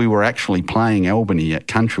suspect we were actually playing Albany at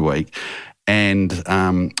Country Week, and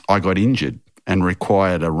I got injured and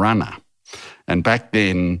required a runner. And back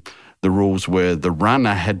then, the rules were the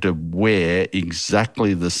runner had to wear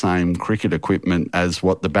exactly the same cricket equipment as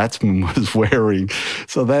what the batsman was wearing.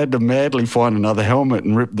 So they had to madly find another helmet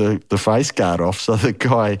and rip the face guard off. So the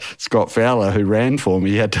guy, Scott Fowler, who ran for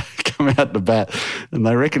me, had to come out to bat. And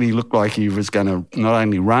they reckon he looked like he was going to not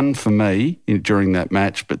only run for me during that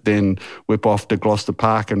match, but then whip off to Gloucester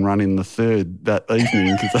Park and run in the third that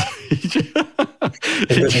evening.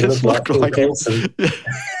 He just looked like him.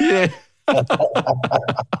 Yeah.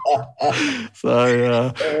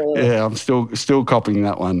 So I'm still copying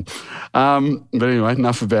that one. But anyway,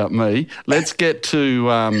 enough about me. Let's get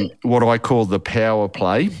to what I call the power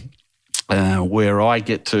play, where I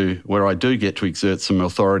do get to exert some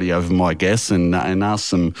authority over my guests and ask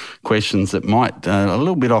some questions that might a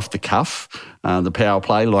little bit off the cuff. The power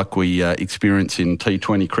play, like we experience in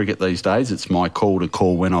T20 cricket these days, it's my call to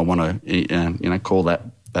call when I want to call that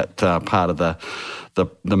part of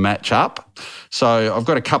the match up. So I've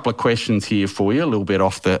got a couple of questions here for you, a little bit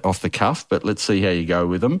off the cuff, but let's see how you go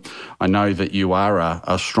with them. I know that you are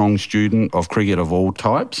a strong student of cricket of all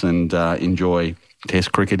types and enjoy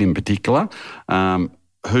Test cricket in particular.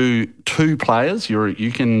 Two players?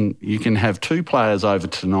 You can have two players over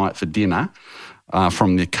tonight for dinner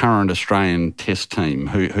from the current Australian Test team.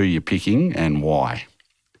 Who are you picking and why?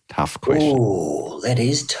 Tough question. Oh, that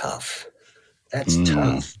is tough. That's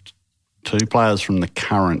tough. Two players from the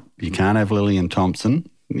current. You can't have Lillian Thompson.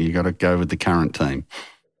 You got to go with the current team.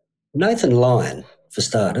 Nathan Lyon, for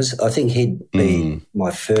starters. I think he'd be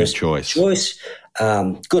my first choice.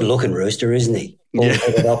 Good-looking rooster, isn't he?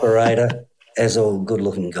 Ball-headed operator, as all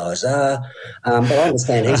good-looking guys are. But I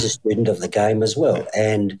understand he's a student of the game as well.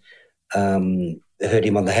 And heard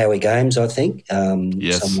him on the Howie Games, I think.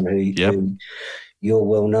 Yes. Someone who you're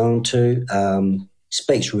well known to.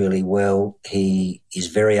 Speaks really well. He is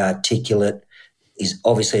very articulate. He's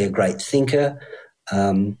obviously a great thinker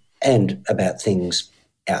and about things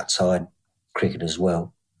outside cricket as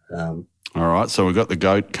well. All right, so we've got the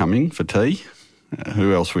GOAT coming for tea.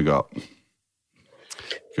 Who else we got?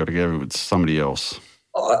 Got to go with somebody else.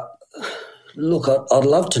 Look, I'd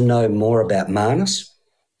love to know more about Marnus.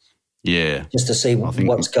 Yeah. Just to see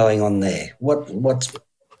what's going on there.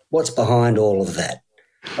 What's behind all of that?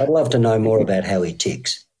 I'd love to know more about how he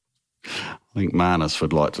ticks. I think Marnus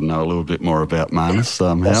would like to know a little bit more about Marnus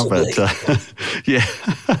somehow, Possibly. but yeah,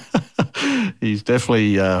 he's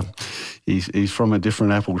definitely he's from a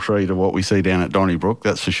different apple tree to what we see down at Donnybrook,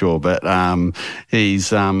 that's for sure. But he's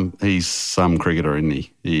some cricketer, isn't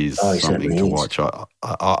he? He's something to watch.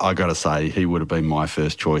 I got to say, he would have been my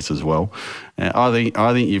first choice as well. I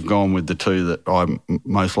think you've gone with the two that I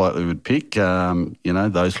most likely would pick.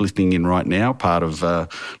 Those listening in right now, part of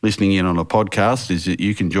listening in on a podcast is that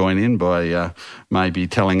you can join in by maybe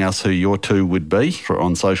telling us who your two would be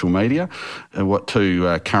on social media. What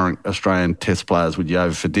two current Australian Test players would you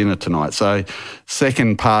have for dinner tonight? So,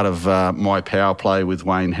 second part of my power play with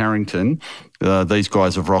Wayne Harrington. These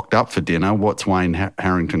guys have rocked up for dinner. What's Wayne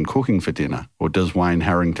Harrington cooking for dinner? Or does Wayne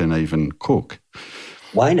Harrington even cook?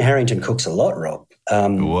 Wayne Harrington cooks a lot, Rob.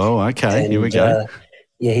 Here we go.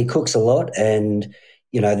 He cooks a lot, and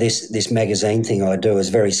this magazine thing I do is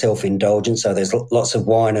very self-indulgent, so there's lots of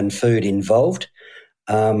wine and food involved.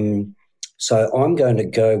 So I'm going to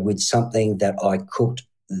go with something that I cooked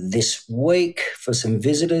this week for some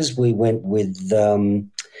visitors. We went with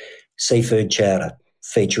seafood chowder,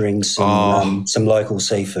 featuring some local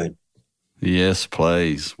seafoafood. Yes,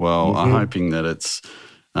 please. Well, I'm hoping that it's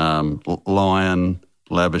Lion,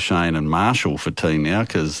 Labuschagne and Marshall for tea now,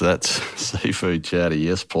 because that's seafood chowder.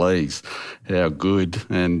 Yes, please. How good.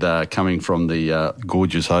 And coming from the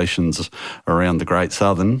gorgeous oceans around the Great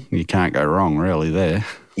Southern, you can't go wrong really there.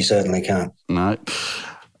 You certainly can't. No.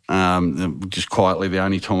 Just quietly, the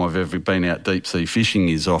only time I've ever been out deep sea fishing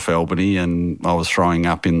is off Albany, and I was throwing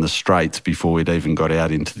up in the Straits before we'd even got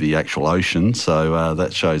out into the actual ocean. So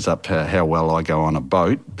that shows up how well I go on a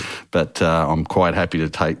boat. But I'm quite happy to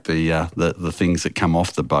take the things that come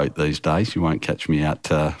off the boat these days. You won't catch me out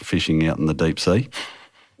fishing out in the deep sea.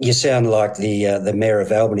 You sound like the Mayor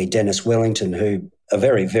of Albany, Dennis Wellington, who a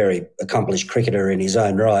very, very accomplished cricketer in his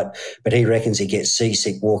own right, but he reckons he gets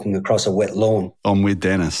seasick walking across a wet lawn. I'm with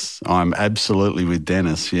Dennis. I'm absolutely with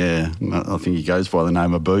Dennis, yeah. I think he goes by the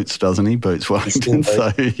name of Boots, doesn't he? Boots Wellington. So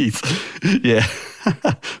he's,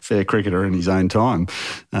 fair cricketer in his own time,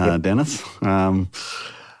 Dennis.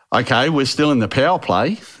 Okay, we're still in the power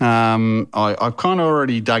play. I've kind of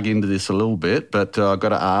already dug into this a little bit, but I've got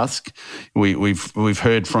to ask. We've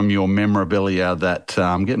heard from your memorabilia that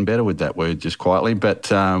I'm getting better with that word just quietly, but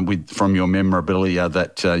from your memorabilia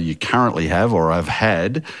that you currently have or have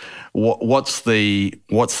had, what's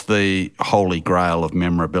the holy grail of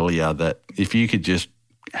memorabilia that if you could just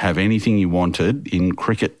have anything you wanted in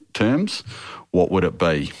cricket terms, what would it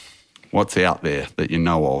be? What's out there that you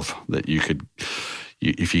know of that you could?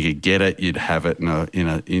 If you could get it, you'd have it in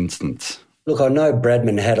an instance. Look, I know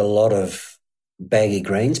Bradman had a lot of baggy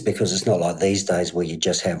greens because it's not like these days where you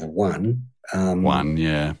just have one. One,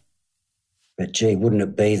 yeah. But, gee, wouldn't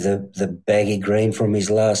it be the baggy green from his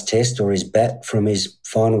last test or his bat from his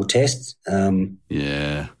final test?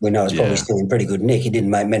 Yeah. We know it's probably still in pretty good nick. He didn't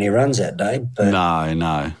make many runs that day. But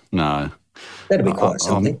No. That'd be quite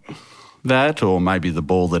something. That, or maybe the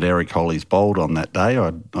ball that Eric Hollies bowled on that day.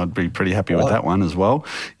 I'd be pretty happy with that one as well.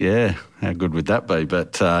 Yeah, how good would that be?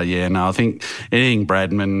 But I think anything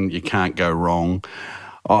Bradman, you can't go wrong.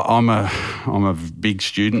 I'm a big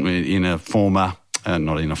student in a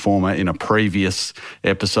previous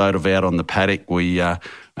episode of Out on the Paddock. We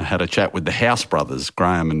had a chat with the House brothers,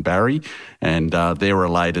 Graham and Barry, and they're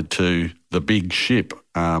related to the big ship,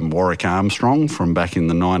 Warwick Armstrong, from back in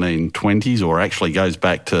the 1920s, or actually goes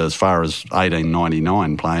back to as far as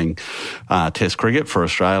 1899, playing Test cricket for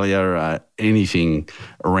Australia. Anything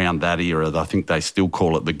around that era, I think they still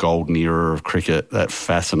call it the golden era of cricket. That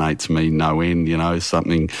fascinates me no end.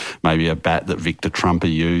 Something, maybe a bat that Victor Trumper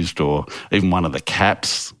used, or even one of the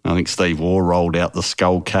caps. I think Steve Waugh rolled out the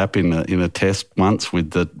skull cap in a test once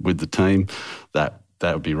with the team.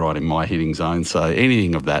 That would be right in my hitting zone. So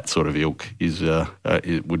anything of that sort of ilk is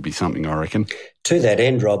it would be something, I reckon. To that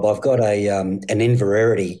end, Rob, I've got an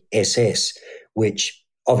Inverarity SS, which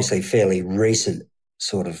obviously fairly recent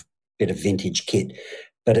sort of bit of vintage kit,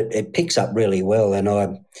 but it picks up really well. And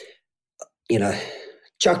I,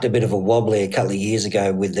 chucked a bit of a wobbly a couple of years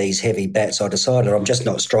ago with these heavy bats. I decided I'm just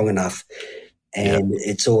not strong enough. And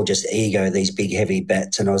It's all just ego, these big heavy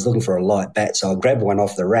bats. And I was looking for a light bat, so I grabbed one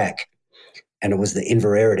off the rack. And it was the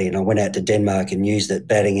Inverarity, and I went out to Denmark and used it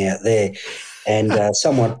batting out there. And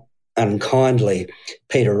somewhat unkindly,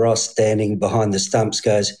 Peter Ross, standing behind the stumps,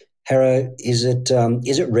 goes, "Harrow, is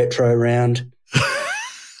it retro round?"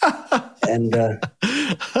 And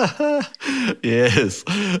Yes,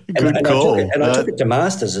 good call. I took it to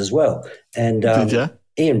Masters as well. And did you?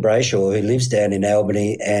 Ian Brayshaw, who lives down in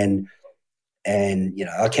Albany, and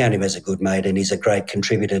I count him as a good mate, and he's a great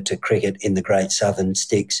contributor to cricket in the Great Southern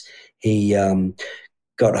Sticks. He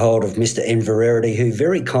got hold of Mr. Inverarity, who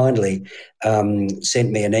very kindly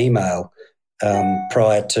sent me an email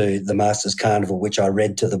prior to the Masters Carnival, which I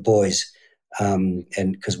read to the boys, and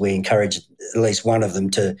because we encouraged at least one of them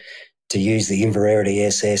to use the Inverarity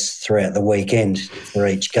SS throughout the weekend for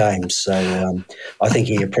each game. So I think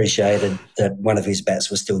he appreciated that one of his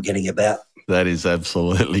bats was still getting about. That is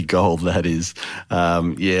absolutely gold. That is,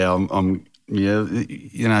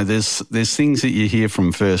 there's things that you hear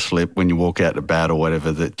from first slip when you walk out to bat or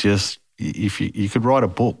whatever that just, if you could write a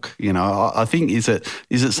book, I think is it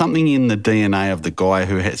something in the DNA of the guy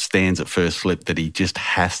who stands at first slip that he just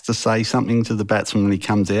has to say something to the batsman when he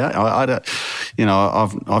comes out? I don't,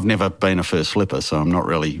 I've never been a first slipper, so I'm not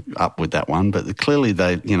really up with that one. But clearly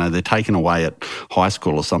they're taken away at high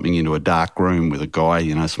school or something into a dark room with a guy,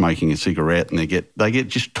 smoking a cigarette, and they get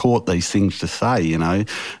just taught these things to say.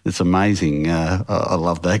 It's amazing. I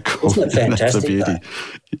love that. Isn't it fantastic? That's the beauty.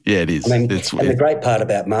 Yeah, it is. I mean, the great part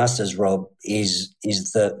about Masters, Rob, is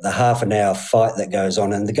the half an hour fight that goes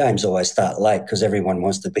on, and the games always start late because everyone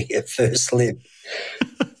wants to be at first slip.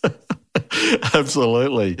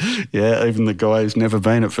 Absolutely. Yeah, even the guy who's never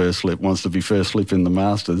been at first slip wants to be first slip in the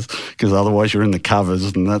Masters, because otherwise you're in the covers,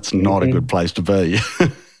 and that's not a good place to be.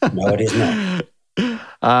 No, it is not.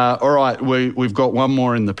 All right, we've got one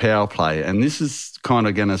more in the power play, and this is kind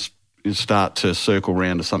of going to start to circle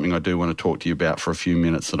round to something I do want to talk to you about for a few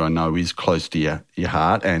minutes that I know is close to your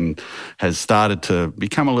heart and has started to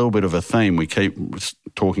become a little bit of a theme. We keep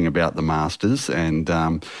talking about the Masters, and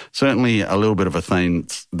certainly a little bit of a theme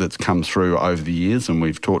that's come through over the years, and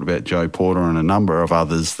we've talked about Joe Porter and a number of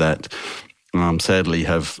others that sadly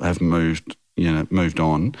have moved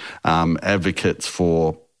on, advocates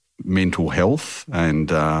for mental health.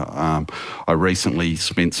 And I recently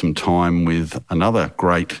spent some time with another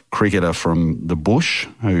great cricketer from the bush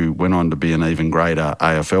who went on to be an even greater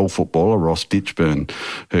AFL footballer, Ross Ditchburn,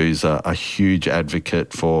 who's a huge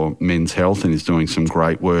advocate for men's health and is doing some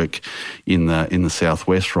great work in the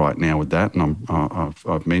southwest right now with that. And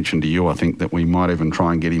I've mentioned to you, I think that we might even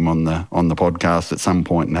try and get him on the podcast at some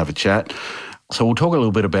point and have a chat. So we'll talk a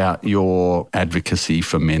little bit about your advocacy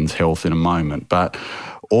for men's health in a moment, but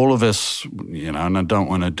all of us, and I don't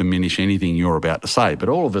want to diminish anything you're about to say, but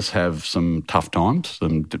all of us have some tough times,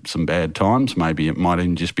 some bad times. Maybe it might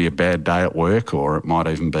even just be a bad day at work, or it might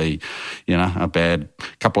even be, a bad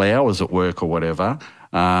couple of hours at work or whatever.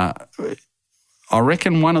 I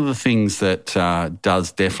reckon one of the things that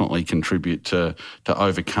does definitely contribute to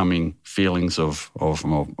overcoming feelings of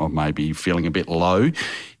maybe feeling a bit low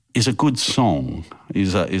is a good song,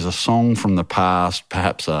 is a song from the past,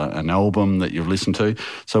 perhaps an album that you've listened to.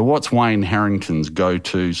 So what's Wayne Harrington's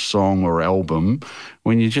go-to song or album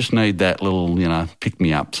when you just need that little,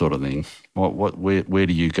 pick-me-up sort of thing? Where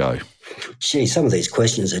do you go? Gee, some of these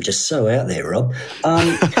questions are just so out there, Rob.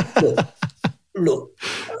 Look.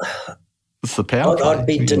 It's the power. I'd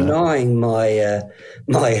be denying my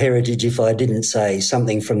heritage if I didn't say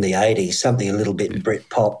something from the 80s, something a little bit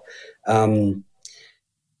Brit-pop.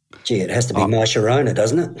 It has to be My Sharona,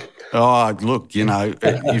 doesn't it? Oh, look,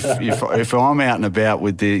 if I'm out and about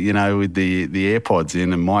with the AirPods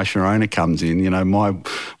in and My Sharona comes in,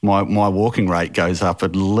 my walking rate goes up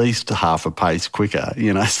at least half a pace quicker.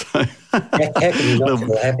 So how can you not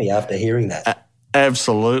feel happy after hearing that?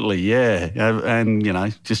 Absolutely, yeah, and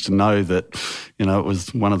just to know that it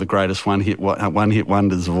was one of the greatest one hit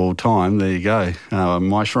wonders of all time. There you go,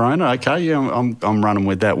 My Sharona. Okay, yeah, I'm running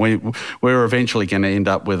with that. We're eventually going to end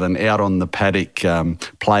up with an Out on the Paddock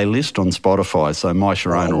playlist on Spotify. So My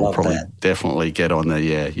Sharona will probably definitely get on there.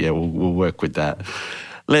 Yeah, we'll work with that.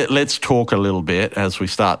 Let's talk a little bit as we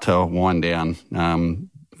start to wind down.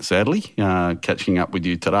 Sadly, catching up with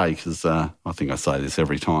you today, because I think I say this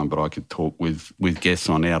every time, but I could talk with guests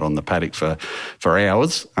Out on the Paddock for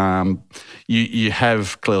hours. You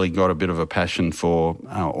have clearly got a bit of a passion for,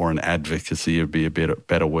 or an advocacy would be a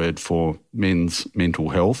better word, for men's mental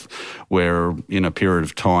health. We're in a period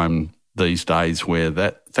of time these days where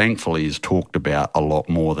that thankfully is talked about a lot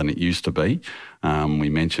more than it used to be. We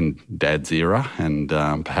mentioned Dad's era, and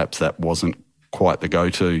perhaps that wasn't quite the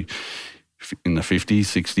go-to in the 50s,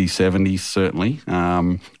 60s, 70s, certainly.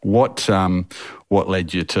 What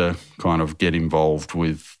led you to kind of get involved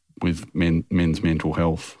with men's mental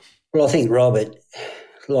health? Well, I think, Robert,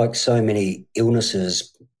 like so many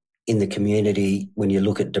illnesses in the community, when you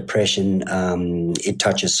look at depression, it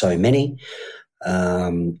touches so many.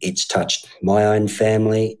 It's touched my own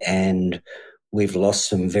family, and we've lost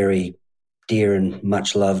some very dear and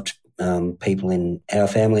much loved people in our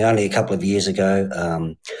family. Only a couple of years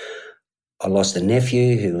ago, I lost a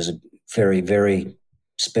nephew who was a very, very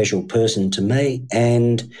special person to me,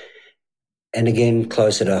 and again,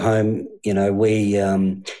 closer to home, we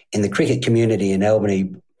in the cricket community in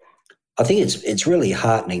Albany, I think it's really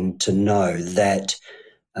heartening to know that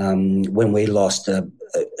when we lost a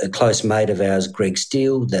close mate of ours, Greg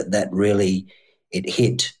Steele, that really it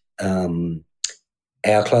hit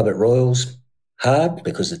our club at Royals hard,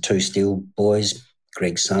 because the two Steele boys,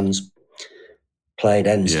 Greg's sons, played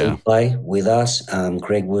and still play with us.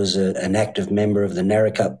 Greg was an active member of the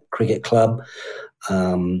Narrackup Cricket Club,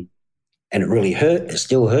 and it really hurt. It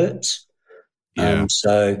still hurts. Yeah.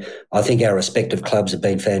 So I think our respective clubs have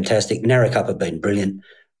been fantastic. Narrackup have been brilliant,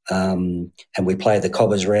 and we play the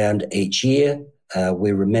Cobbers round each year.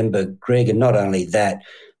 We remember Greg, and not only that,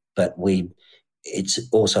 but it's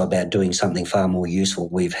also about doing something far more useful.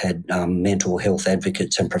 We've had mental health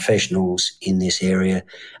advocates and professionals in this area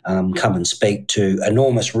come and speak to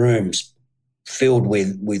enormous rooms filled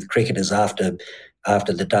with cricketers after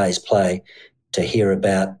the day's play, to hear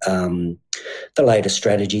about the latest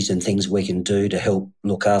strategies and things we can do to help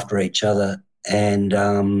look after each other. And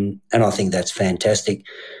I think that's fantastic.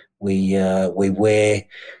 We wear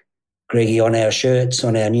Greggy on our shirts,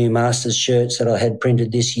 on our new Masters shirts that I had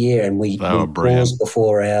printed this year, and we paused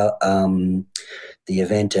before our the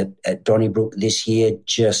event at Donnybrook this year,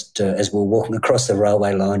 just as we were walking across the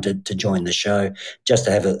railway line to join the show, just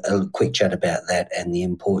to have a quick chat about that and the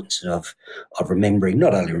importance of remembering,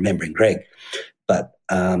 not only remembering Greg, but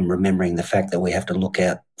remembering the fact that we have to look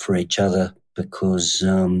out for each other, because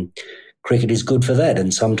cricket is good for that.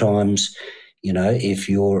 And sometimes, if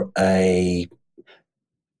you're a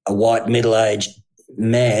white middle-aged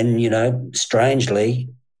man, strangely,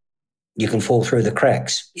 you can fall through the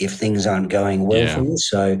cracks if things aren't going well for you.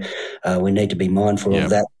 So we need to be mindful of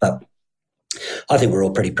that. But I think we're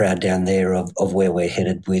all pretty proud down there of where we're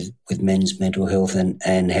headed with men's mental health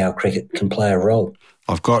and how cricket can play a role.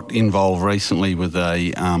 I've got involved recently with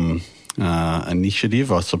a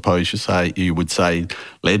initiative, I suppose you would say,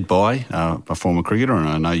 led by a former cricketer, and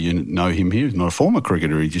I know you know him here. He's not a former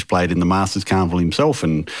cricketer. He just played in the Masters Carnival himself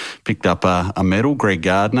and picked up a medal. Greg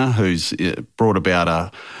Gardner, who's brought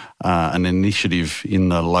about an initiative in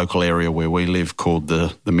the local area where we live called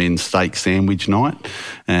the Men's Steak Sandwich Night.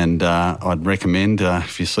 And I'd recommend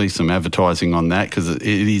if you see some advertising on that, because it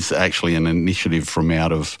is actually an initiative from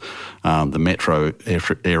out of the metro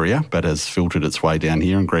area, but has filtered its way down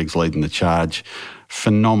here, and Greg's leading the charge.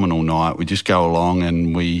 Phenomenal night. We just go along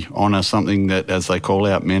and we honour something that, as they call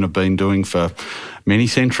out, men have been doing for many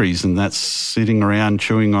centuries, and that's sitting around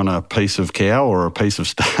chewing on a piece of cow or a piece of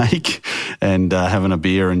steak and having a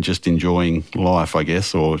beer and just enjoying life, I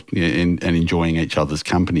guess, and enjoying each other's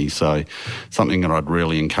company. So something that I'd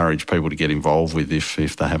really encourage people to get involved with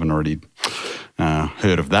if they haven't already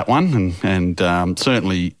heard of that one, and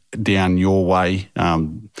certainly down your way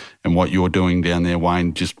and what you're doing down there,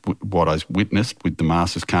 Wayne, just what I witnessed with the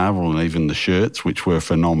Masters Carnival and even the shirts, which were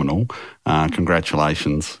phenomenal.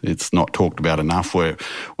 Congratulations. It's not talked about enough. We're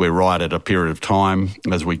right at a period of time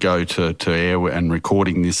as we go to air and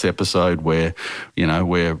recording this episode where,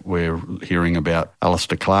 we're hearing about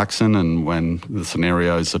Alistair Clarkson and when the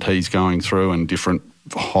scenarios that he's going through and different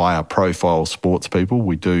higher profile sports people,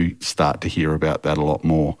 we do start to hear about that a lot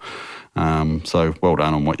more. So well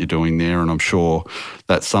done on what you're doing there, and I'm sure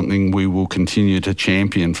that's something we will continue to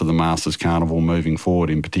champion for the Masters Carnival moving forward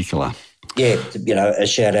in particular. Yeah, a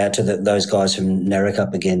shout out to those guys from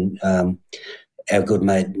Narrackup again. Our good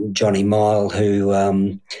mate Johnny Mile,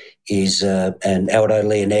 who is and Aldo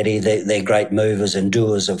Leonetti, they're great movers and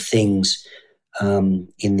doers of things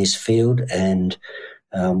in this field, and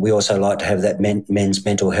we also like to have that men's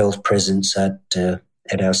mental health presence at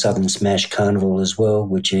our Southern Smash Carnival as well,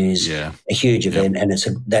 which is a huge event, and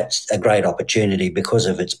that's a great opportunity because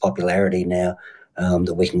of its popularity now,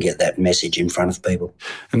 that we can get that message in front of people.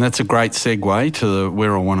 And that's a great segue to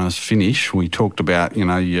where I want to finish. We talked about,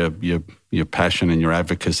 your passion and your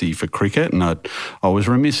advocacy for cricket, and I was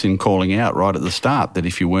remiss in calling out right at the start that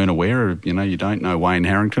if you weren't aware, you don't know Wayne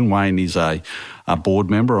Harrington. Wayne is a board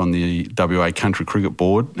member on the WA Country Cricket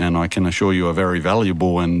Board, and I can assure you a very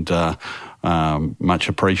valuable and much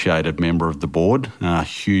appreciated member of the board,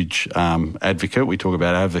 huge advocate. We talk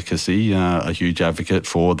about advocacy, a huge advocate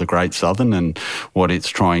for the Great Southern and what it's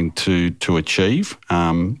trying to achieve.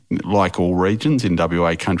 Like all regions in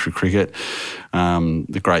WA country cricket,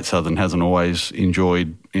 the Great Southern hasn't always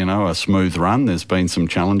enjoyed a smooth run. There's been some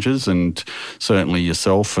challenges, and certainly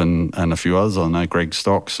yourself and a few others. I know Greg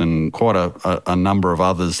Stocks and quite a number of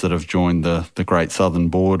others that have joined the Great Southern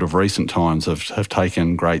Board of recent times have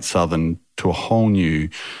taken Great Southern to a whole new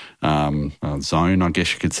zone, I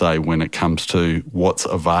guess you could say, when it comes to what's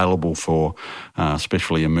available for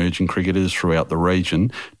especially emerging cricketers throughout the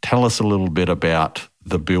region. Tell us a little bit about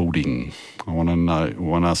the building. I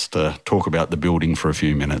want us to talk about the building for a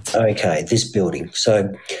few minutes. Okay, this building.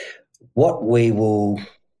 So what we will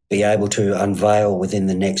be able to unveil within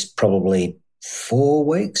the next probably 4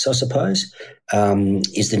 weeks, I suppose,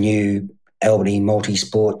 is the new Albany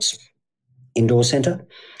Multi-Sports Indoor Centre.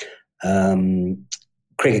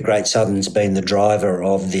 Cricket Great Southern's been the driver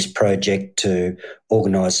of this project to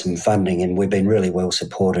organise some funding, and we've been really well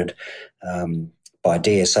supported by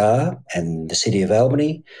DSR and the City of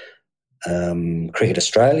Albany, Cricket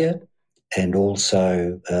Australia, and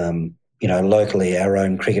also, locally our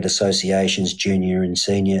own cricket associations, junior and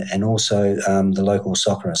senior, and also the local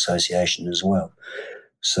soccer association as well.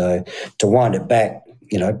 So to wind it back,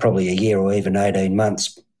 probably a year or even 18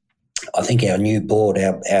 months, I think our new board,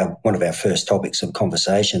 our one of our first topics of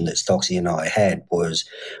conversation that Stocksy and I had was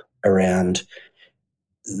around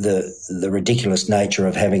the ridiculous nature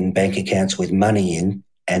of having bank accounts with money in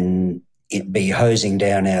and it be hosing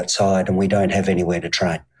down outside and we don't have anywhere to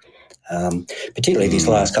train. Particularly this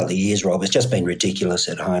last couple of years, Rob, it's just been ridiculous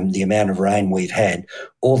at home. The amount of rain we've had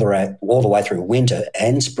all the way through winter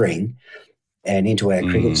and spring and into our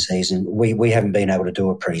cricket season, we haven't been able to do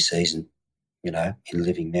a pre-season. In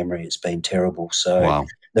living memory, it's been terrible. So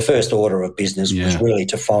The first order of business was really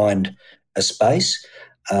to find a space.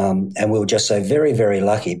 And we were just so very, very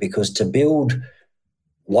lucky because to build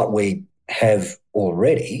what we have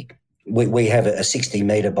already, we have a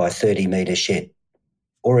 60-metre by 30-metre shed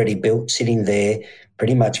already built, sitting there,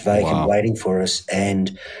 pretty much vacant, waiting for us.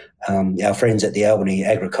 And our friends at the Albany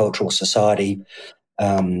Agricultural Society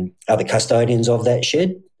are the custodians of that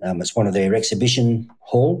shed. It's one of their exhibition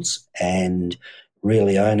halls and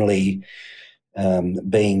really only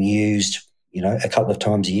being used, a couple of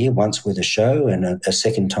times a year, once with a show and a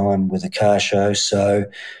second time with a car show. So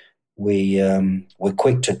we're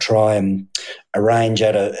quick to try and arrange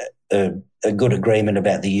at a good agreement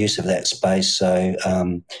about the use of that space. So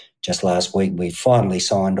just last week we finally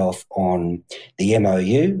signed off on the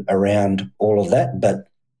MOU around all of that, but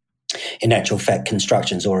in actual fact,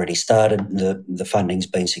 construction's already started. The funding's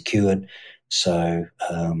been secured. So,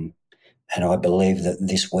 and I believe that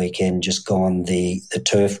this weekend just gone, the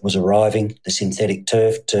turf was arriving, the synthetic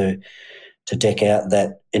turf to deck out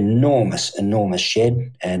that enormous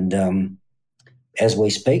shed. And as we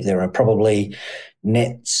speak, there are probably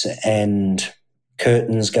nets and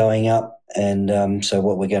curtains going up. And so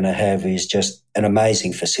what we're going to have is just an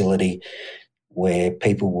amazing facility where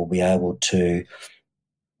people will be able to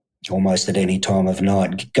almost at any time of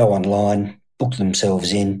night go online, book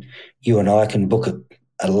themselves in. You and I can book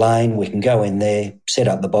a lane. We can go in there, set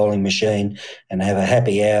up the bowling machine and have a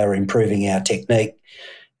happy hour improving our technique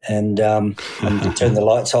and turn the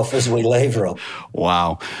lights off as we leave, Rob.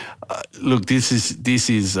 Wow. Look, this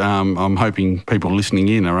is. I'm hoping people listening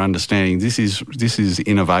in are understanding. This is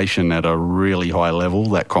innovation at a really high level.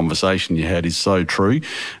 That conversation you had is so true.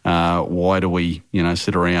 Why do we,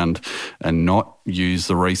 sit around and not use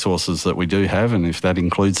the resources that we do have? And if that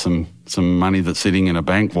includes some money that's sitting in a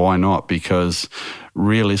bank, why not? Because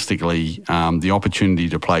realistically, the opportunity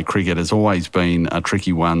to play cricket has always been a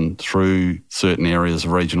tricky one through certain areas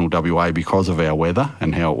of regional WA because of our weather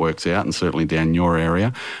and how it works out, and certainly down your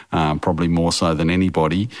area, probably more so than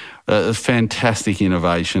anybody. A fantastic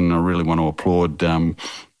innovation. I really want to applaud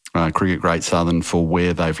Cricket Great Southern for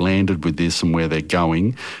where they've landed with this and where they're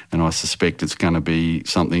going, and I suspect it's going to be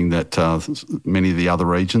something that many of the other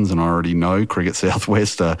regions, and I already know Cricket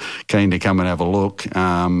Southwest are keen to come and have a look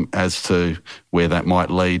as to where that might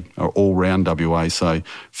lead all round WA. So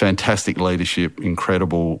fantastic leadership,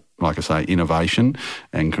 incredible, like I say, innovation,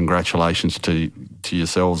 and congratulations to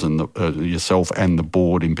yourselves and yourself and the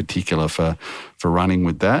board in particular for running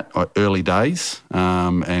with that. Early days,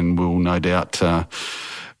 and we'll no doubt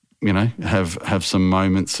have some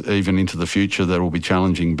moments even into the future that will be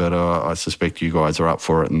challenging, but I suspect you guys are up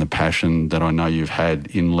for it, and the passion that I know you've had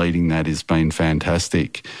in leading that has been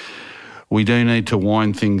fantastic. We do need to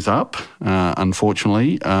wind things up,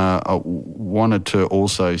 unfortunately. I wanted to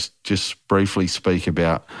also just briefly speak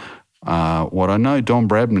about what I know Don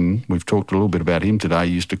Bradman, we've talked a little bit about him today,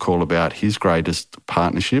 used to call about his greatest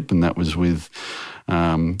partnership, and that was with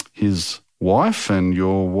his wife, and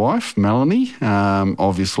your wife, Melanie,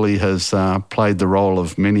 obviously has played the role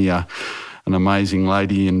of many a an amazing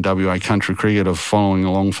lady in WA country cricket of following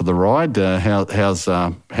along for the ride.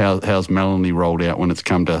 How's Melanie rolled out when it's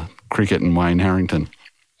come to cricket and Wayne Harrington?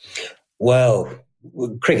 Well,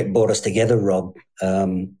 cricket brought us together, Rob.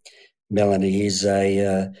 Melanie is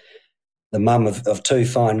the mum of two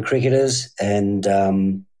fine cricketers and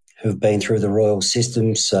who've been through the Royal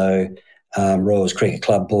system. So Royals Cricket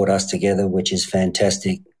Club brought us together, which is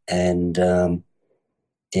fantastic. And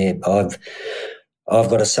I've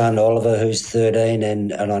got a son, Oliver, who's 13,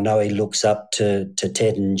 and I know he looks up to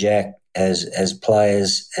Ted and Jack as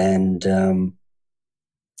players. And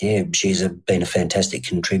she's been a fantastic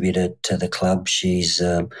contributor to the club. She's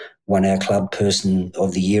won our Club Person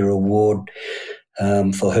of the Year award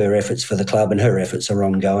for her efforts for the club, and her efforts are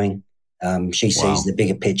ongoing. She sees the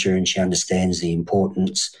bigger picture and she understands the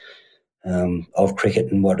importance of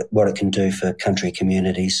cricket and what it can do for country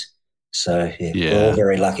communities. So, we're all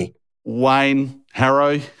very lucky. Wayne,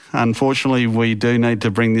 Harrow, unfortunately, we do need to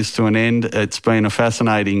bring this to an end. It's been a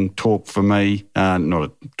fascinating talk for me, not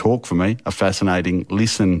a talk for me, a fascinating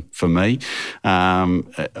listen for me.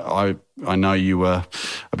 I know you were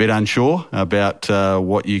a bit unsure about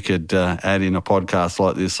what you could add in a podcast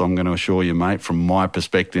like this. I'm going to assure you, mate, from my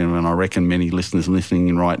perspective, and I reckon many listeners listening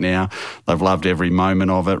in right now, they've loved every moment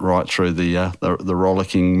of it, right through the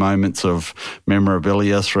rollicking moments of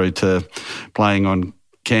memorabilia through to playing on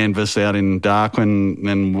canvas out in Darwin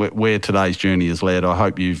and where today's journey has led. I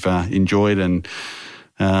hope you've enjoyed, and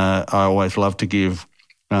I always love to give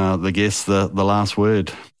the guests the last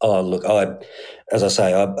word. Oh, look, as I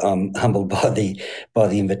say, I'm humbled by the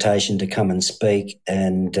invitation to come and speak,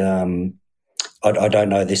 and I don't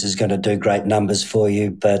know this is going to do great numbers for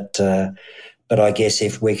you, but I guess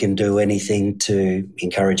if we can do anything to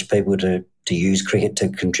encourage people to use cricket to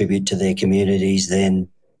contribute to their communities, then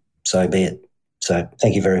so be it. So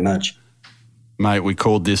thank you very much. Mate, we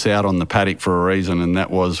called this Out on the Paddock for a reason, and that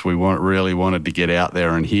was we really wanted to get out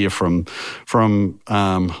there and hear from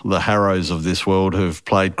the Harrows of this world who've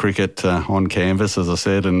played cricket on canvas, as I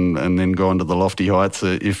said, and then gone to the lofty heights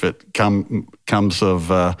if it comes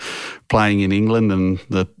of playing in England and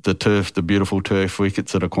the turf, the beautiful turf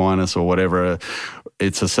wickets at Aquinas or whatever.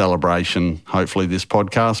 It's a celebration, hopefully, this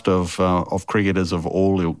podcast of cricketers of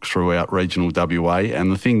all ilks throughout regional WA.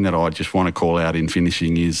 And the thing that I just want to call out in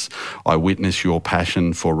finishing is I witness your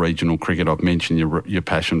passion for regional cricket. I've mentioned your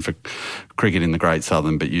passion for cricket in the Great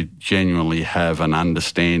Southern, but you genuinely have an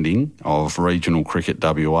understanding of regional cricket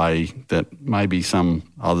WA that maybe some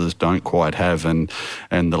others don't quite have, and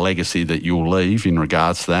the legacy that you'll leave in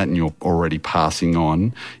regards to that and you're already passing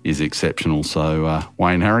on is exceptional. So,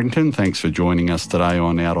 Wayne Harrington, thanks for joining us today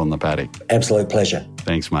on Out on the Paddock. Absolute pleasure.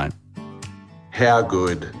 Thanks, mate. How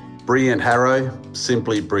good. Brilliant, Harrow.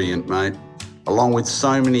 Simply brilliant, mate. Along with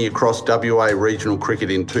so many across WA regional cricket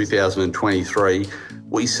in 2023,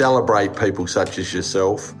 we celebrate people such as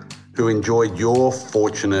yourself who enjoyed your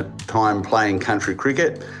fortunate time playing country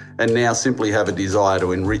cricket and now simply have a desire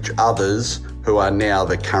to enrich others who are now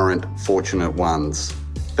the current fortunate ones.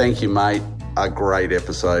 Thank you, mate. A great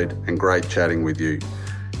episode and great chatting with you.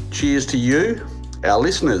 Cheers to you, our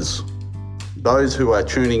listeners. Those who are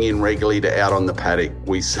tuning in regularly to Out on the Paddock,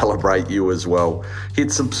 we celebrate you as well.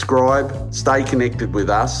 Hit subscribe, stay connected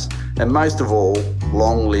with us, and most of all,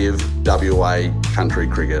 long live WA country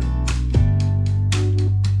cricket.